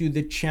go through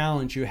the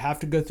challenge. You have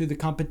to go through the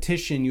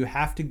competition. You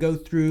have to go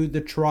through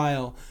the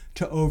trial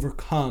to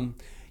overcome.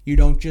 You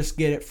don't just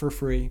get it for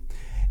free.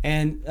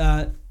 And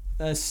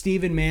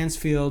Stephen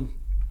Mansfield,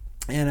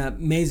 an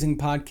amazing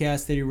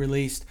podcast that he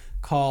released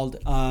called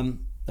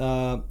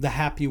The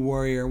Happy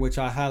Warrior, which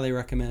I highly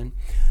recommend.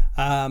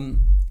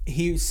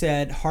 He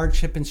said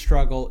hardship and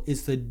struggle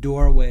is the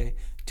doorway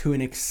to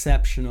an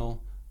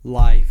exceptional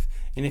life.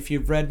 And if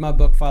you've read my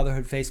book,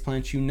 Fatherhood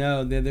Faceplants, you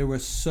know that there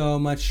was so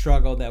much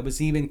struggle that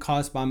was even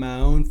caused by my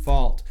own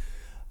fault.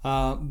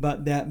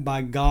 But that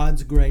by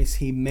God's grace,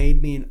 he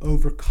made me an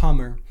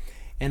overcomer.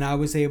 and I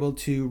was able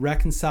to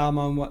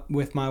reconcile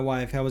with my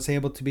wife. I was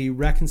able to be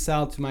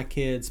reconciled to my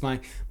kids. My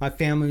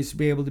family was to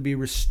be able to be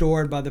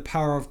restored by the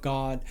power of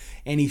God.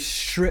 And he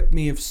stripped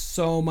me of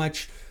so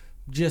much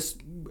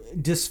just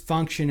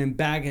dysfunction and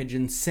baggage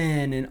and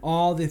sin and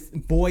all the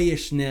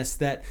boyishness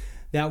that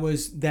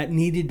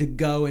needed to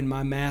go in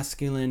my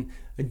masculine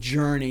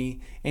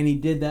journey. And he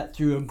did that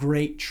through a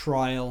great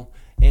trial.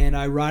 And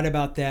I write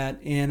about that,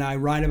 and I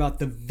write about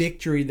the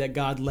victory that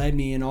God led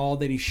me and all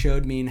that he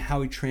showed me and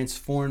how he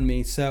transformed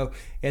me. So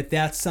if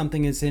that's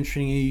something that's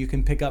interesting to you, you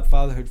can pick up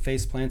Fatherhood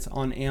Faceplants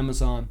on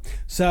Amazon.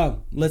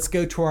 So let's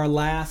go to our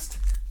last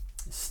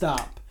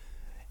stop.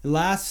 The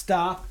last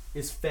stop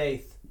is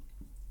faith.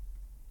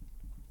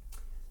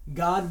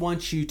 God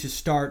wants you to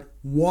start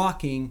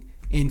walking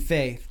in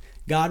faith.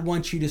 God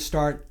wants you to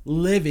start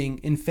living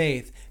in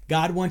faith.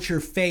 God wants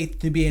your faith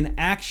to be an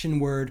action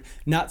word,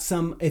 not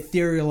some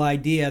ethereal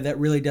idea that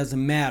really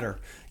doesn't matter.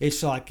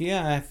 It's like,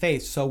 yeah, I have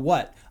faith, so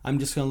what? I'm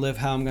just going to live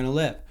how I'm going to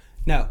live.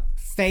 No,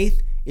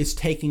 faith is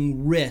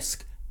taking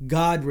risk,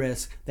 God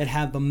risk, that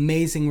have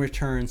amazing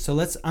returns. So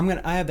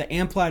I have the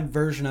amplified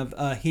version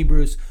of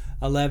Hebrews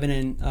 11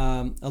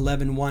 and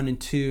 11, 1 and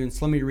 2, and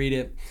so let me read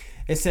it.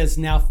 It says,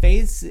 now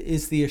faith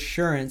is the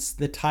assurance,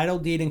 the title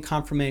deed and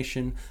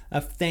confirmation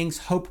of things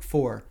hoped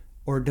for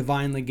or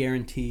divinely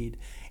guaranteed.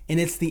 And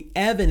it's the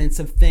evidence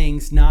of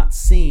things not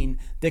seen,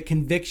 the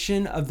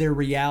conviction of their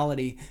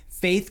reality.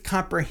 Faith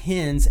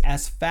comprehends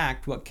as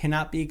fact what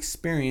cannot be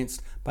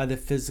experienced by the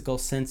physical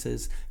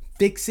senses.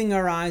 Fixing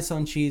our eyes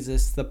on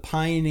Jesus, the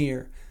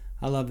pioneer,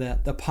 I love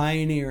that, the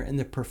pioneer and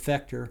the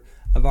perfecter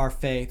of our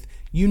faith.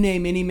 You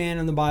name any man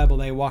in the Bible,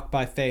 they walked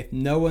by faith.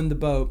 Noah in the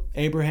boat,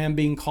 Abraham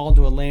being called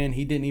to a land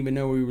he didn't even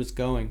know where he was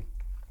going.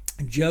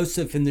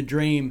 Joseph in the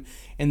dream,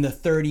 in the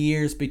 30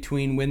 years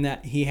between when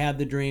that he had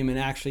the dream and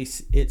actually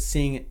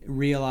seeing it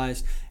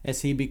realized,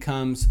 as he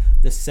becomes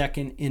the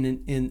second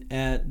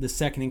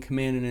in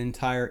command in an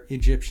entire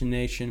Egyptian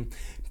nation.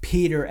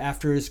 Peter,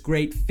 after his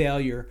great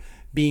failure,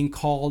 being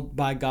called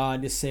by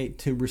God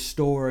to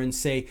restore and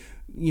say,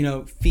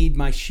 feed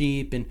my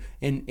sheep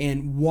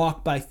and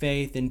walk by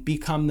faith and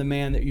become the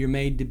man that you're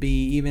made to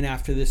be even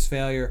after this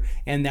failure.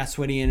 And that's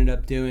what he ended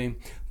up doing.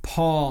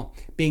 Paul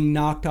being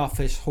knocked off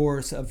his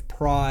horse of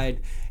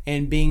pride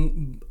and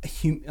being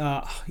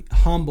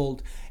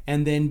humbled,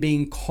 and then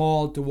being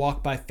called to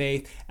walk by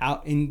faith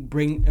out and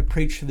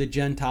preach to the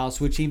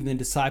Gentiles, which even the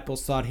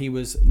disciples thought he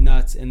was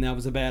nuts and that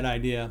was a bad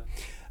idea.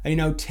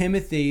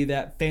 Timothy,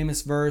 that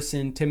famous verse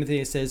in Timothy,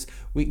 it says,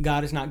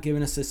 God has not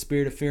given us a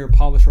spirit of fear.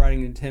 Paul was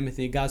writing to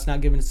Timothy, God's not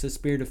given us a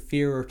spirit of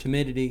fear or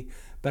timidity,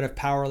 but of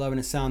power, love, and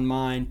a sound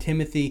mind.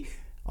 Timothy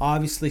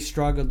obviously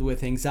struggled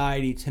with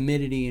anxiety,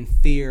 timidity, and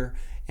fear.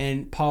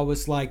 And Paul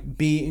was like,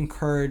 be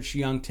encouraged,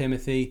 young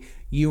Timothy.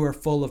 You are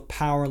full of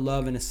power,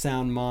 love, and a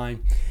sound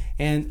mind.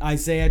 And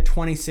Isaiah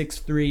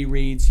 26:3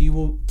 reads, you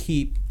will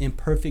keep in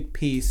perfect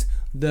peace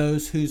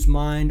those whose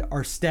mind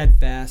are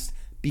steadfast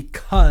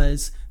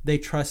because they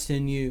trust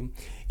in you.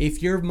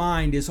 If your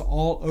mind is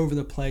all over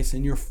the place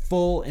and you're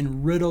full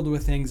and riddled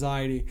with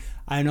anxiety,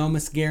 I can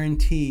almost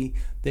guarantee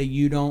that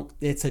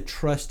it's a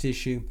trust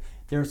issue.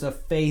 There's a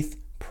faith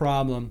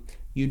problem.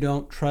 You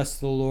don't trust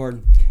the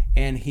Lord,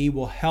 and he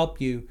will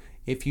help you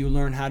if you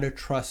learn how to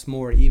trust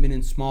more, even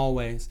in small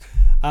ways.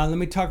 Let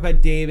me talk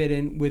about David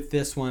and with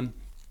this one.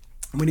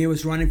 When he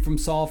was running from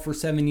Saul for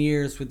 7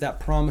 years with that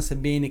promise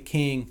of being a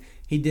king,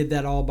 he did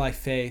that all by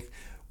faith.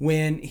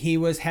 When he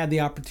had the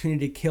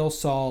opportunity to kill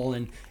Saul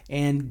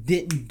and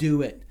didn't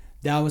do it,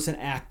 that was an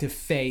act of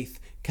faith,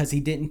 because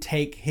he didn't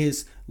take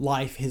his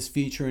life, his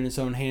future in his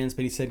own hands,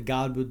 but he said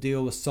God will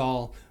deal with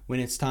Saul when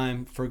it's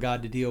time for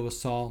God to deal with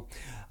Saul.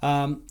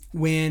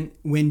 When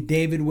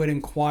David would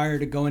inquire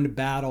to go into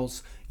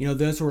battles,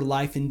 those were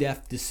life and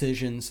death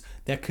decisions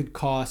that could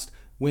cost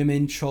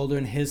women,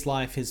 children, his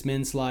life, his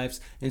men's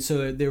lives. And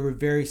so they were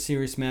very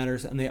serious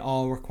matters, and they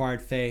all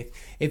required faith.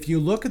 If you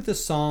look at the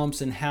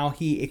Psalms and how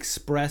he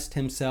expressed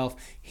himself,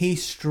 he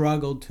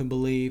struggled to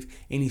believe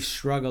and he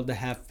struggled to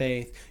have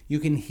faith. You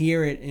can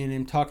hear it in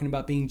him talking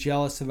about being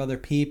jealous of other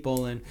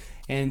people and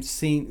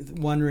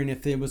wondering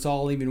if it was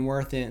all even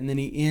worth it. And then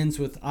he ends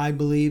with, I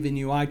believe in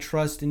you, I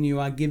trust in you,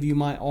 I give you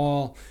my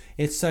all.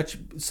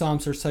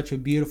 Psalms are such a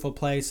beautiful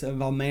place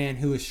of a man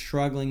who is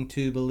struggling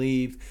to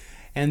believe.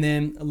 And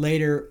then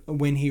later,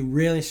 when he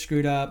really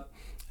screwed up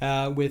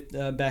with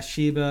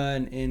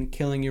Bathsheba and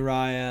killing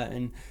Uriah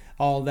and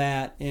all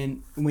that,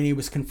 and when he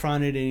was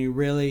confronted and he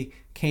really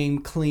came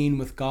clean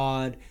with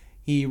God,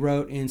 he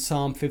wrote in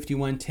Psalm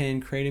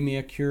 51:10, create in me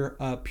a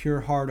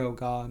pure heart, O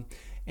God,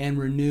 and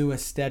renew a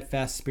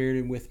steadfast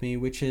spirit with me,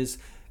 which is,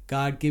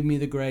 God, give me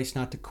the grace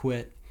not to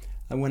quit.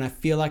 When I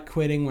feel like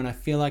quitting, when I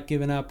feel like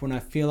giving up, when I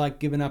feel like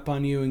giving up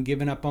on you and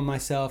giving up on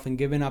myself and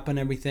giving up on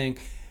everything,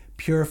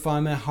 purify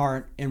my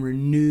heart and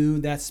renew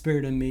that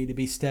spirit in me to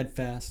be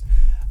steadfast.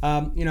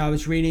 I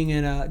was reading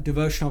in a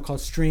devotional called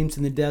Streams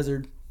in the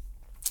Desert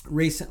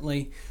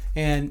recently,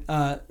 and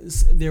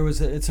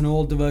it's an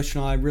old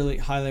devotional I really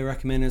highly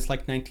recommend. It's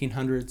like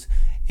 1900s,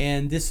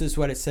 And this is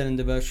what it said in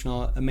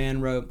devotional. A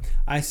man wrote,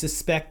 "I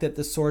suspect that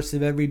the source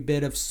of every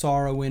bit of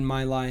sorrow in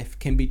my life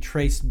can be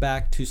traced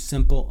back to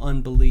simple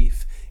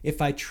unbelief.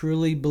 If I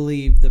truly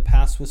believed the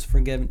past was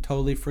forgiven,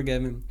 totally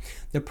forgiven,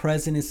 the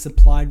present is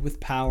supplied with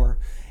power,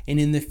 and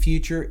in the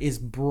future is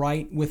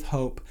bright with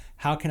hope,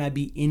 how can I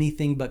be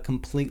anything but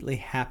completely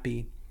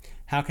happy?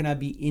 How can I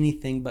be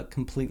anything but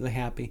completely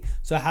happy?"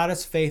 So how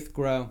does faith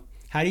grow?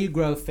 How do you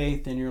grow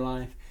faith in your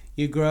life?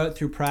 You grow it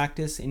through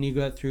practice, and you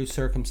grow it through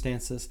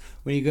circumstances.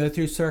 When you go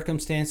through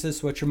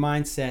circumstances, what's your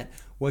mindset?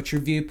 What's your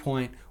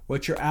viewpoint?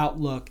 What's your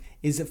outlook?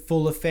 Is it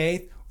full of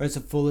faith, or is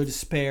it full of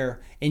despair?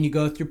 And you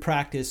go through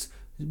practice.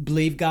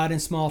 Believe God in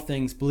small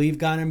things. Believe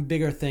God in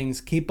bigger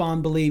things. Keep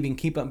on believing.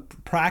 Keep on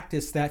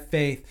practice that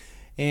faith,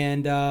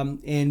 and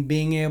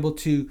being able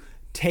to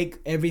take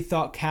every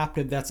thought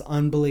captive that's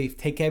unbelief.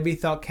 Take every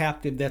thought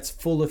captive that's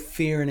full of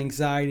fear and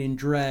anxiety and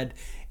dread,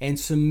 and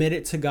submit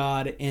it to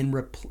God,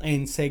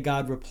 and say,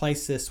 "God,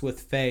 replace this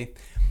with faith,"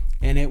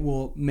 and it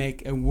will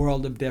make a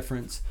world of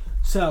difference.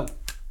 So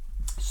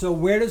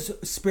where does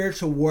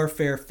spiritual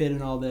warfare fit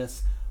in all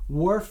this?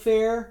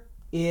 Warfare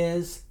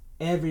is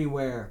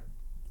everywhere.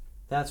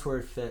 That's where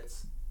it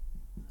fits.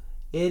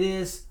 It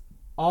is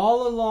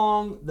all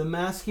along the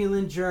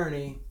masculine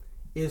journey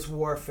is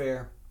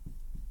warfare.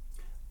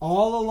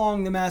 All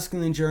along the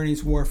masculine journey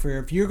is warfare.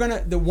 If you're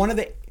one of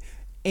the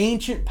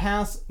ancient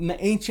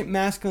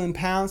masculine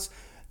paths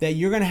that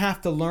you're going to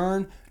have to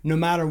learn no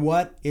matter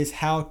what is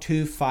how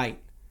to fight.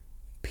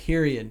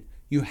 Period.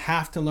 You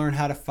have to learn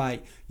how to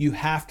fight. You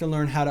have to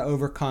learn how to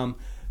overcome.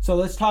 So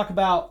let's talk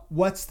about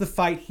what's the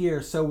fight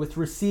here. So with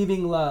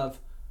receiving love,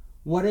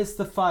 what is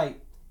the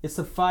fight? It's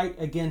a fight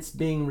against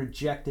being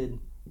rejected.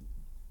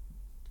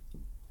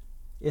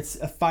 It's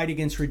a fight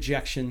against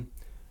rejection.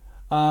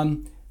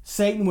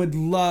 Satan would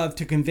love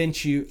to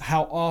convince you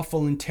how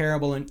awful and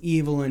terrible and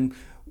evil and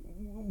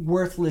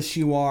worthless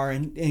you are,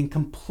 and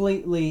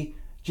completely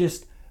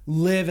just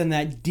live in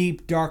that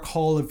deep, dark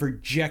hole of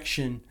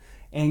rejection.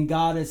 And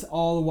God is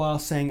all the while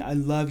saying, "I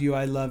love you,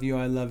 I love you,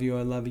 I love you,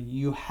 I love you."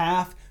 You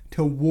have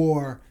to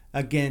war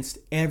against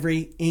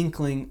every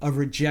inkling of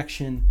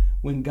rejection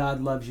when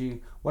God loves you.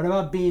 What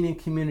about being in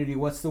community?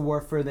 What's the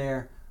warfare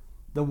there?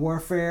 The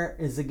warfare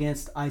is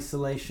against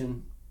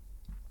isolation.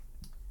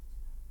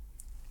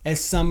 As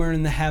some are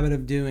in the habit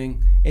of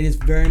doing, it is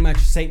very much,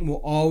 Satan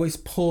will always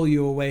pull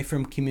you away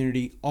from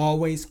community.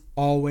 Always,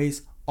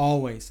 always,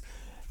 always.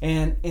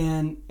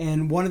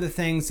 And one of the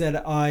things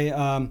that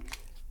I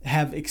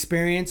have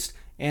experienced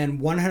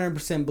and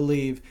 100%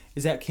 believe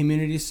is that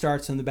community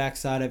starts on the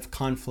backside of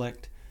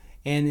conflict.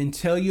 And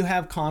until you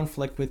have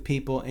conflict with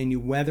people and you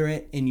weather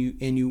it and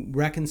you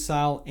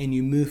reconcile and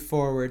you move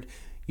forward,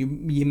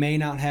 you may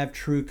not have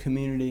true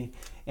community.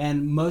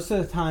 And most of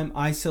the time,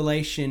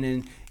 isolation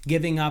and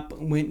giving up,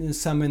 when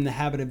some are in the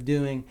habit of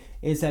doing,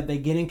 is that they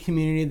get in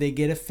community, they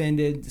get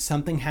offended,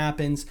 something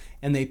happens,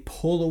 and they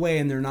pull away,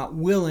 and they're not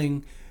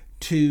willing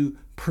to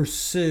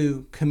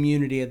pursue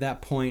community at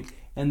that point,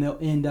 and they'll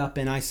end up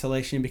in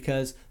isolation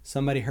because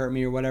somebody hurt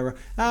me or whatever.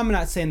 I'm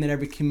not saying that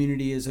every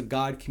community is a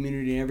God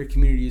community and every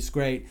community is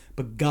great,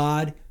 but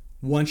God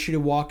wants you to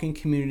walk in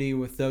community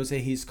with those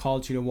that He's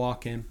called you to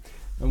walk in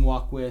and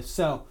walk with.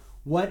 So,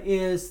 what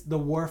is the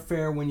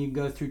warfare when you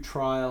go through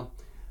trial?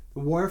 The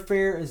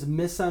warfare is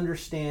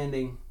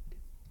misunderstanding.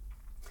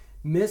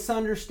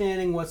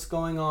 Misunderstanding what's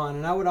going on.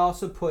 And I would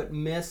also put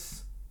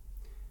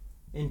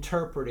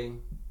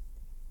misinterpreting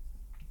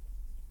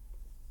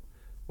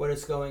what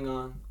is going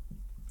on.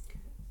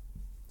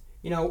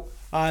 You know,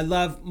 I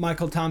love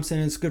Michael Thompson,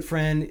 his good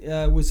friend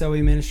with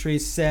Zoe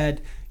Ministries,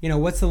 said,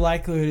 what's the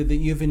likelihood that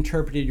you've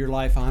interpreted your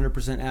life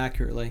 100%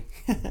 accurately?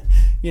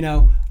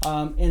 And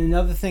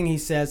another thing he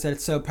says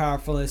that's so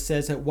powerful is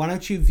says that why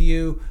don't you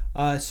view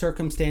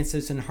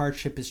circumstances and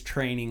hardship as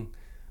training,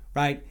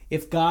 right?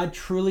 If God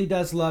truly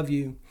does love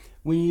you,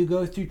 when you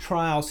go through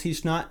trials,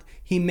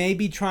 he may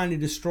be trying to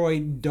destroy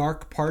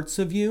dark parts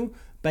of you,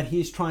 but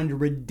He's trying to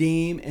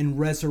redeem and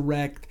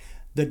resurrect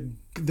the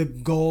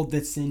gold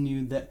that's in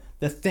you,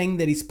 the thing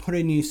that He's put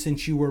in you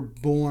since you were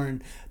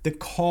born, the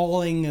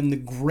calling and the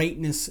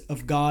greatness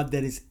of God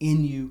that is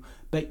in you.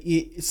 But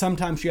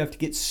sometimes you have to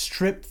get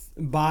stripped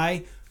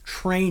by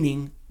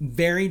training,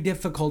 very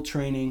difficult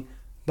training,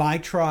 by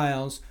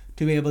trials,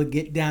 to be able to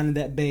get down to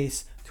that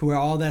base to where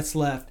all that's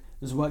left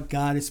is what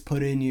God has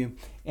put in you.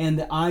 And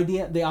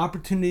the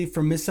opportunity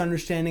for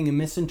misunderstanding and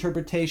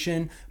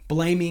misinterpretation,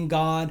 blaming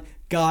God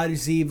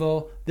is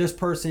evil, this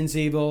person's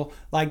evil,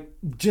 like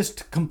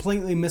just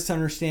completely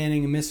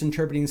misunderstanding and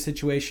misinterpreting the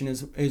situation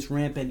is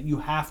rampant. You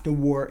have to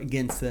war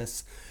against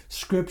this.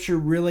 Scripture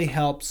really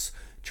helps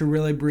to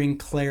really bring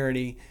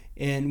clarity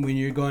in when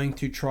you're going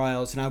through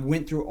trials. And I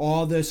went through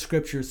all those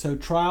scriptures. So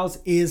trials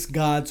is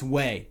God's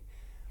way.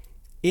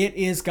 It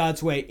is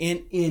God's way.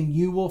 And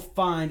you will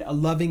find a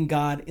loving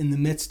God in the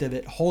midst of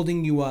it,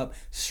 holding you up,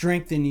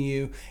 strengthening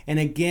you. And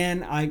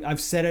again, I've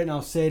said it and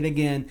I'll say it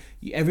again.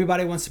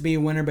 Everybody wants to be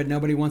a winner, but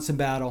nobody wants a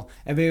battle.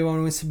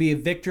 Everyone wants to be a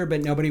victor,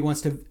 but nobody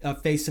wants to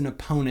face an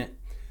opponent.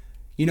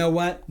 You know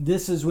what?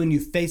 This is when you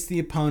face the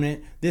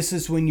opponent. This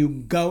is when you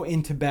go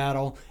into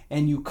battle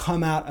and you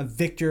come out a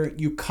victor.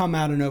 You come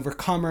out an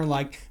overcomer.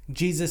 Like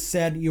Jesus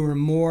said, you are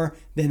more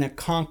than a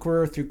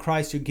conqueror through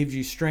Christ who gives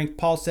you strength.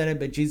 Paul said it,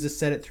 but Jesus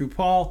said it through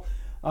Paul.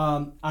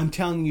 I'm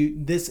telling you,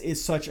 this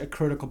is such a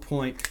critical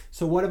point.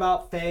 So what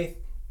about faith?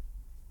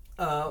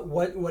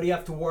 What do you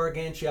have to war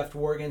against? You have to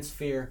war against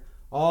fear.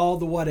 All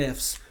the what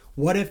ifs.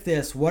 What if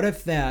this? What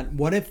if that?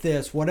 What if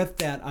this? What if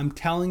that? I'm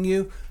telling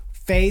you,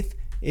 faith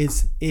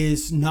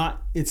is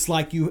not, it's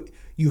like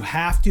you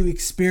have to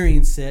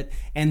experience it,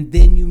 and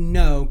then you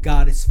know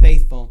God is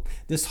faithful.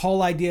 This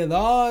whole idea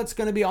that, it's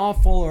going to be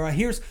awful, or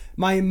here's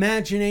my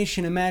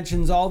imagination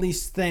imagines all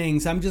these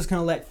things. I'm just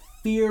going to let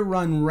fear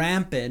run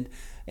rampant,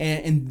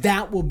 and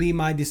that will be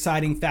my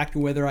deciding factor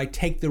whether I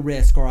take the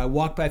risk or I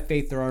walk by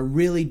faith or I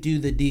really do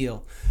the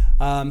deal.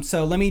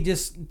 So let me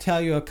just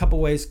tell you a couple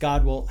ways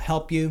God will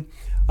help you.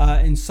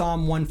 In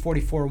Psalm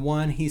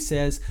 144:1, he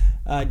says,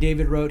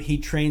 David wrote, "He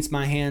trains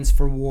my hands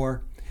for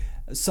war."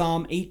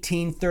 Psalm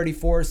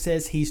 18:34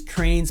 says, "He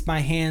trains my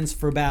hands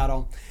for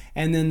battle."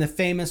 And then the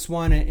famous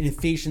one in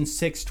Ephesians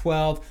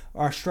 6:12,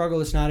 "Our struggle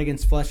is not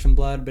against flesh and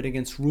blood, but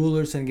against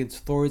rulers and against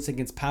authorities,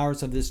 against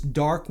powers of this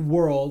dark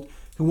world,"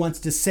 who wants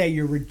to say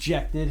you're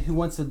rejected, who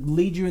wants to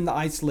lead you into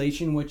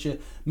isolation, which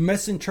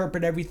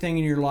misinterpret everything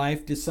in your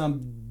life to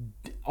some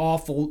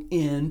awful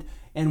end,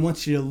 and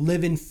wants you to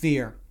live in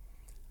fear.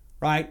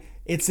 Right?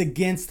 It's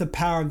against the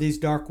power of these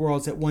dark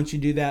worlds that wants you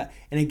to do that,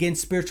 and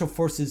against spiritual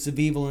forces of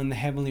evil in the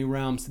heavenly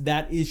realms.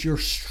 That is your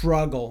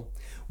struggle.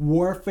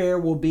 Warfare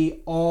will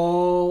be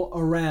all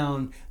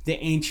around the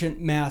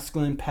ancient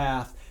masculine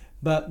path.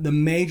 But the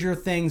major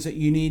things that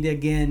you need to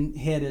again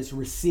hit is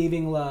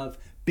receiving love,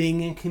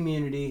 being in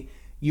community.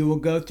 You will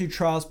go through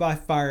trials by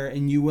fire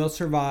and you will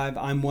survive.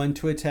 I'm one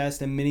to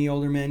attest, and many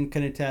older men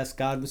can attest.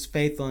 God was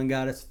faithful and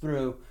got us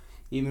through,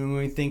 even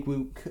when we think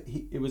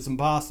it was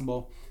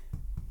impossible.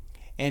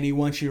 And he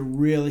wants you to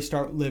really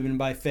start living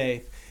by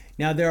faith.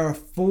 Now, there are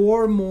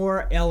 4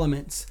 more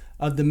elements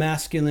of the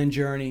masculine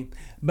journey,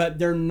 but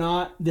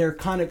they're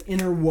kind of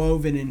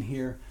interwoven in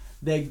here.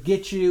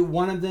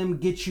 One of them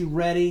gets you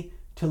ready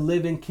to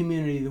live in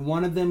community.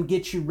 One of them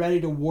gets you ready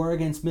to war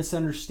against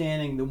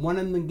misunderstanding. One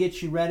of them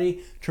gets you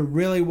ready to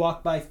really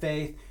walk by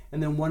faith.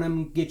 And then one of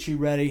them gets you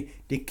ready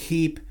to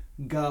keep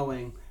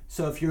going.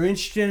 So if you're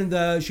interested in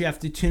those, you have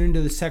to tune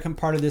into the second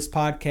part of this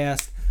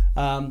podcast,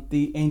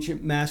 the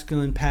Ancient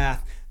Masculine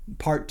Path,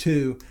 Part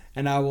 2,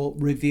 and I will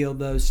reveal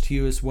those to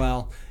you as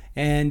well.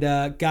 And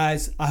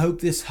guys, I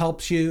hope this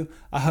helps you.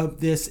 I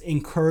hope this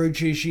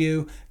encourages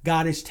you.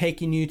 God is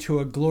taking you to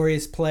a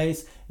glorious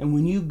place. And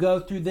when you go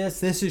through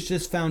this is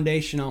just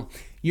foundational.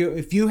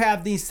 If you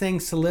have these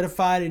things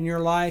solidified in your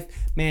life,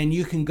 man,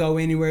 you can go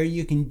anywhere.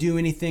 You can do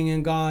anything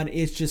in God.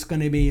 It's just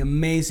going to be an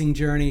amazing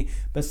journey.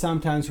 But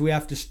sometimes we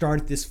have to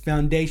start at this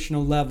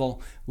foundational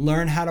level.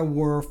 Learn how to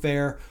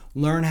warfare.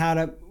 Learn how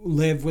to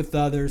live with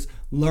others.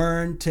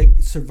 Learn to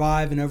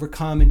survive and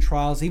overcome in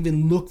trials.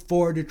 Even look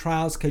forward to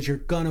trials because you're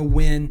going to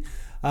win.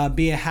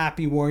 Be a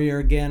happy warrior.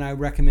 Again, I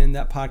recommend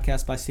that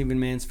podcast by Stephen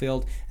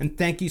Mansfield. And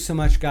thank you so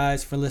much,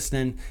 guys, for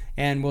listening.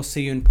 And we'll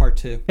see you in part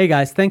 2. Hey,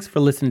 guys, thanks for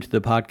listening to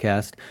the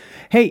podcast.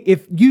 Hey,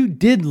 if you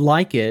did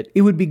like it,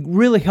 it would be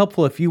really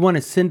helpful if you want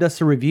to send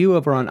us a review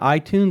over on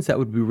iTunes. That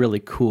would be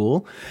really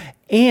cool.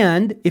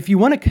 And if you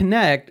want to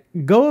connect,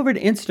 go over to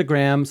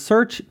Instagram,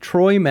 search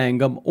Troy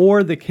Mangum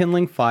or The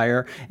Kindling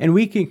Fire, and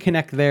we can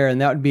connect there, and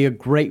that would be a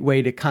great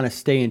way to kind of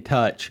stay in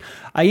touch.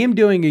 I am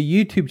doing a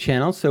YouTube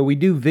channel, so we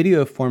do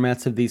video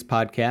formats of these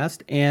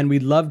podcasts, and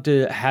we'd love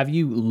to have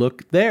you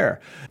look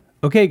there.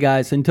 Okay,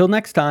 guys, until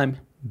next time,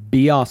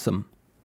 be awesome.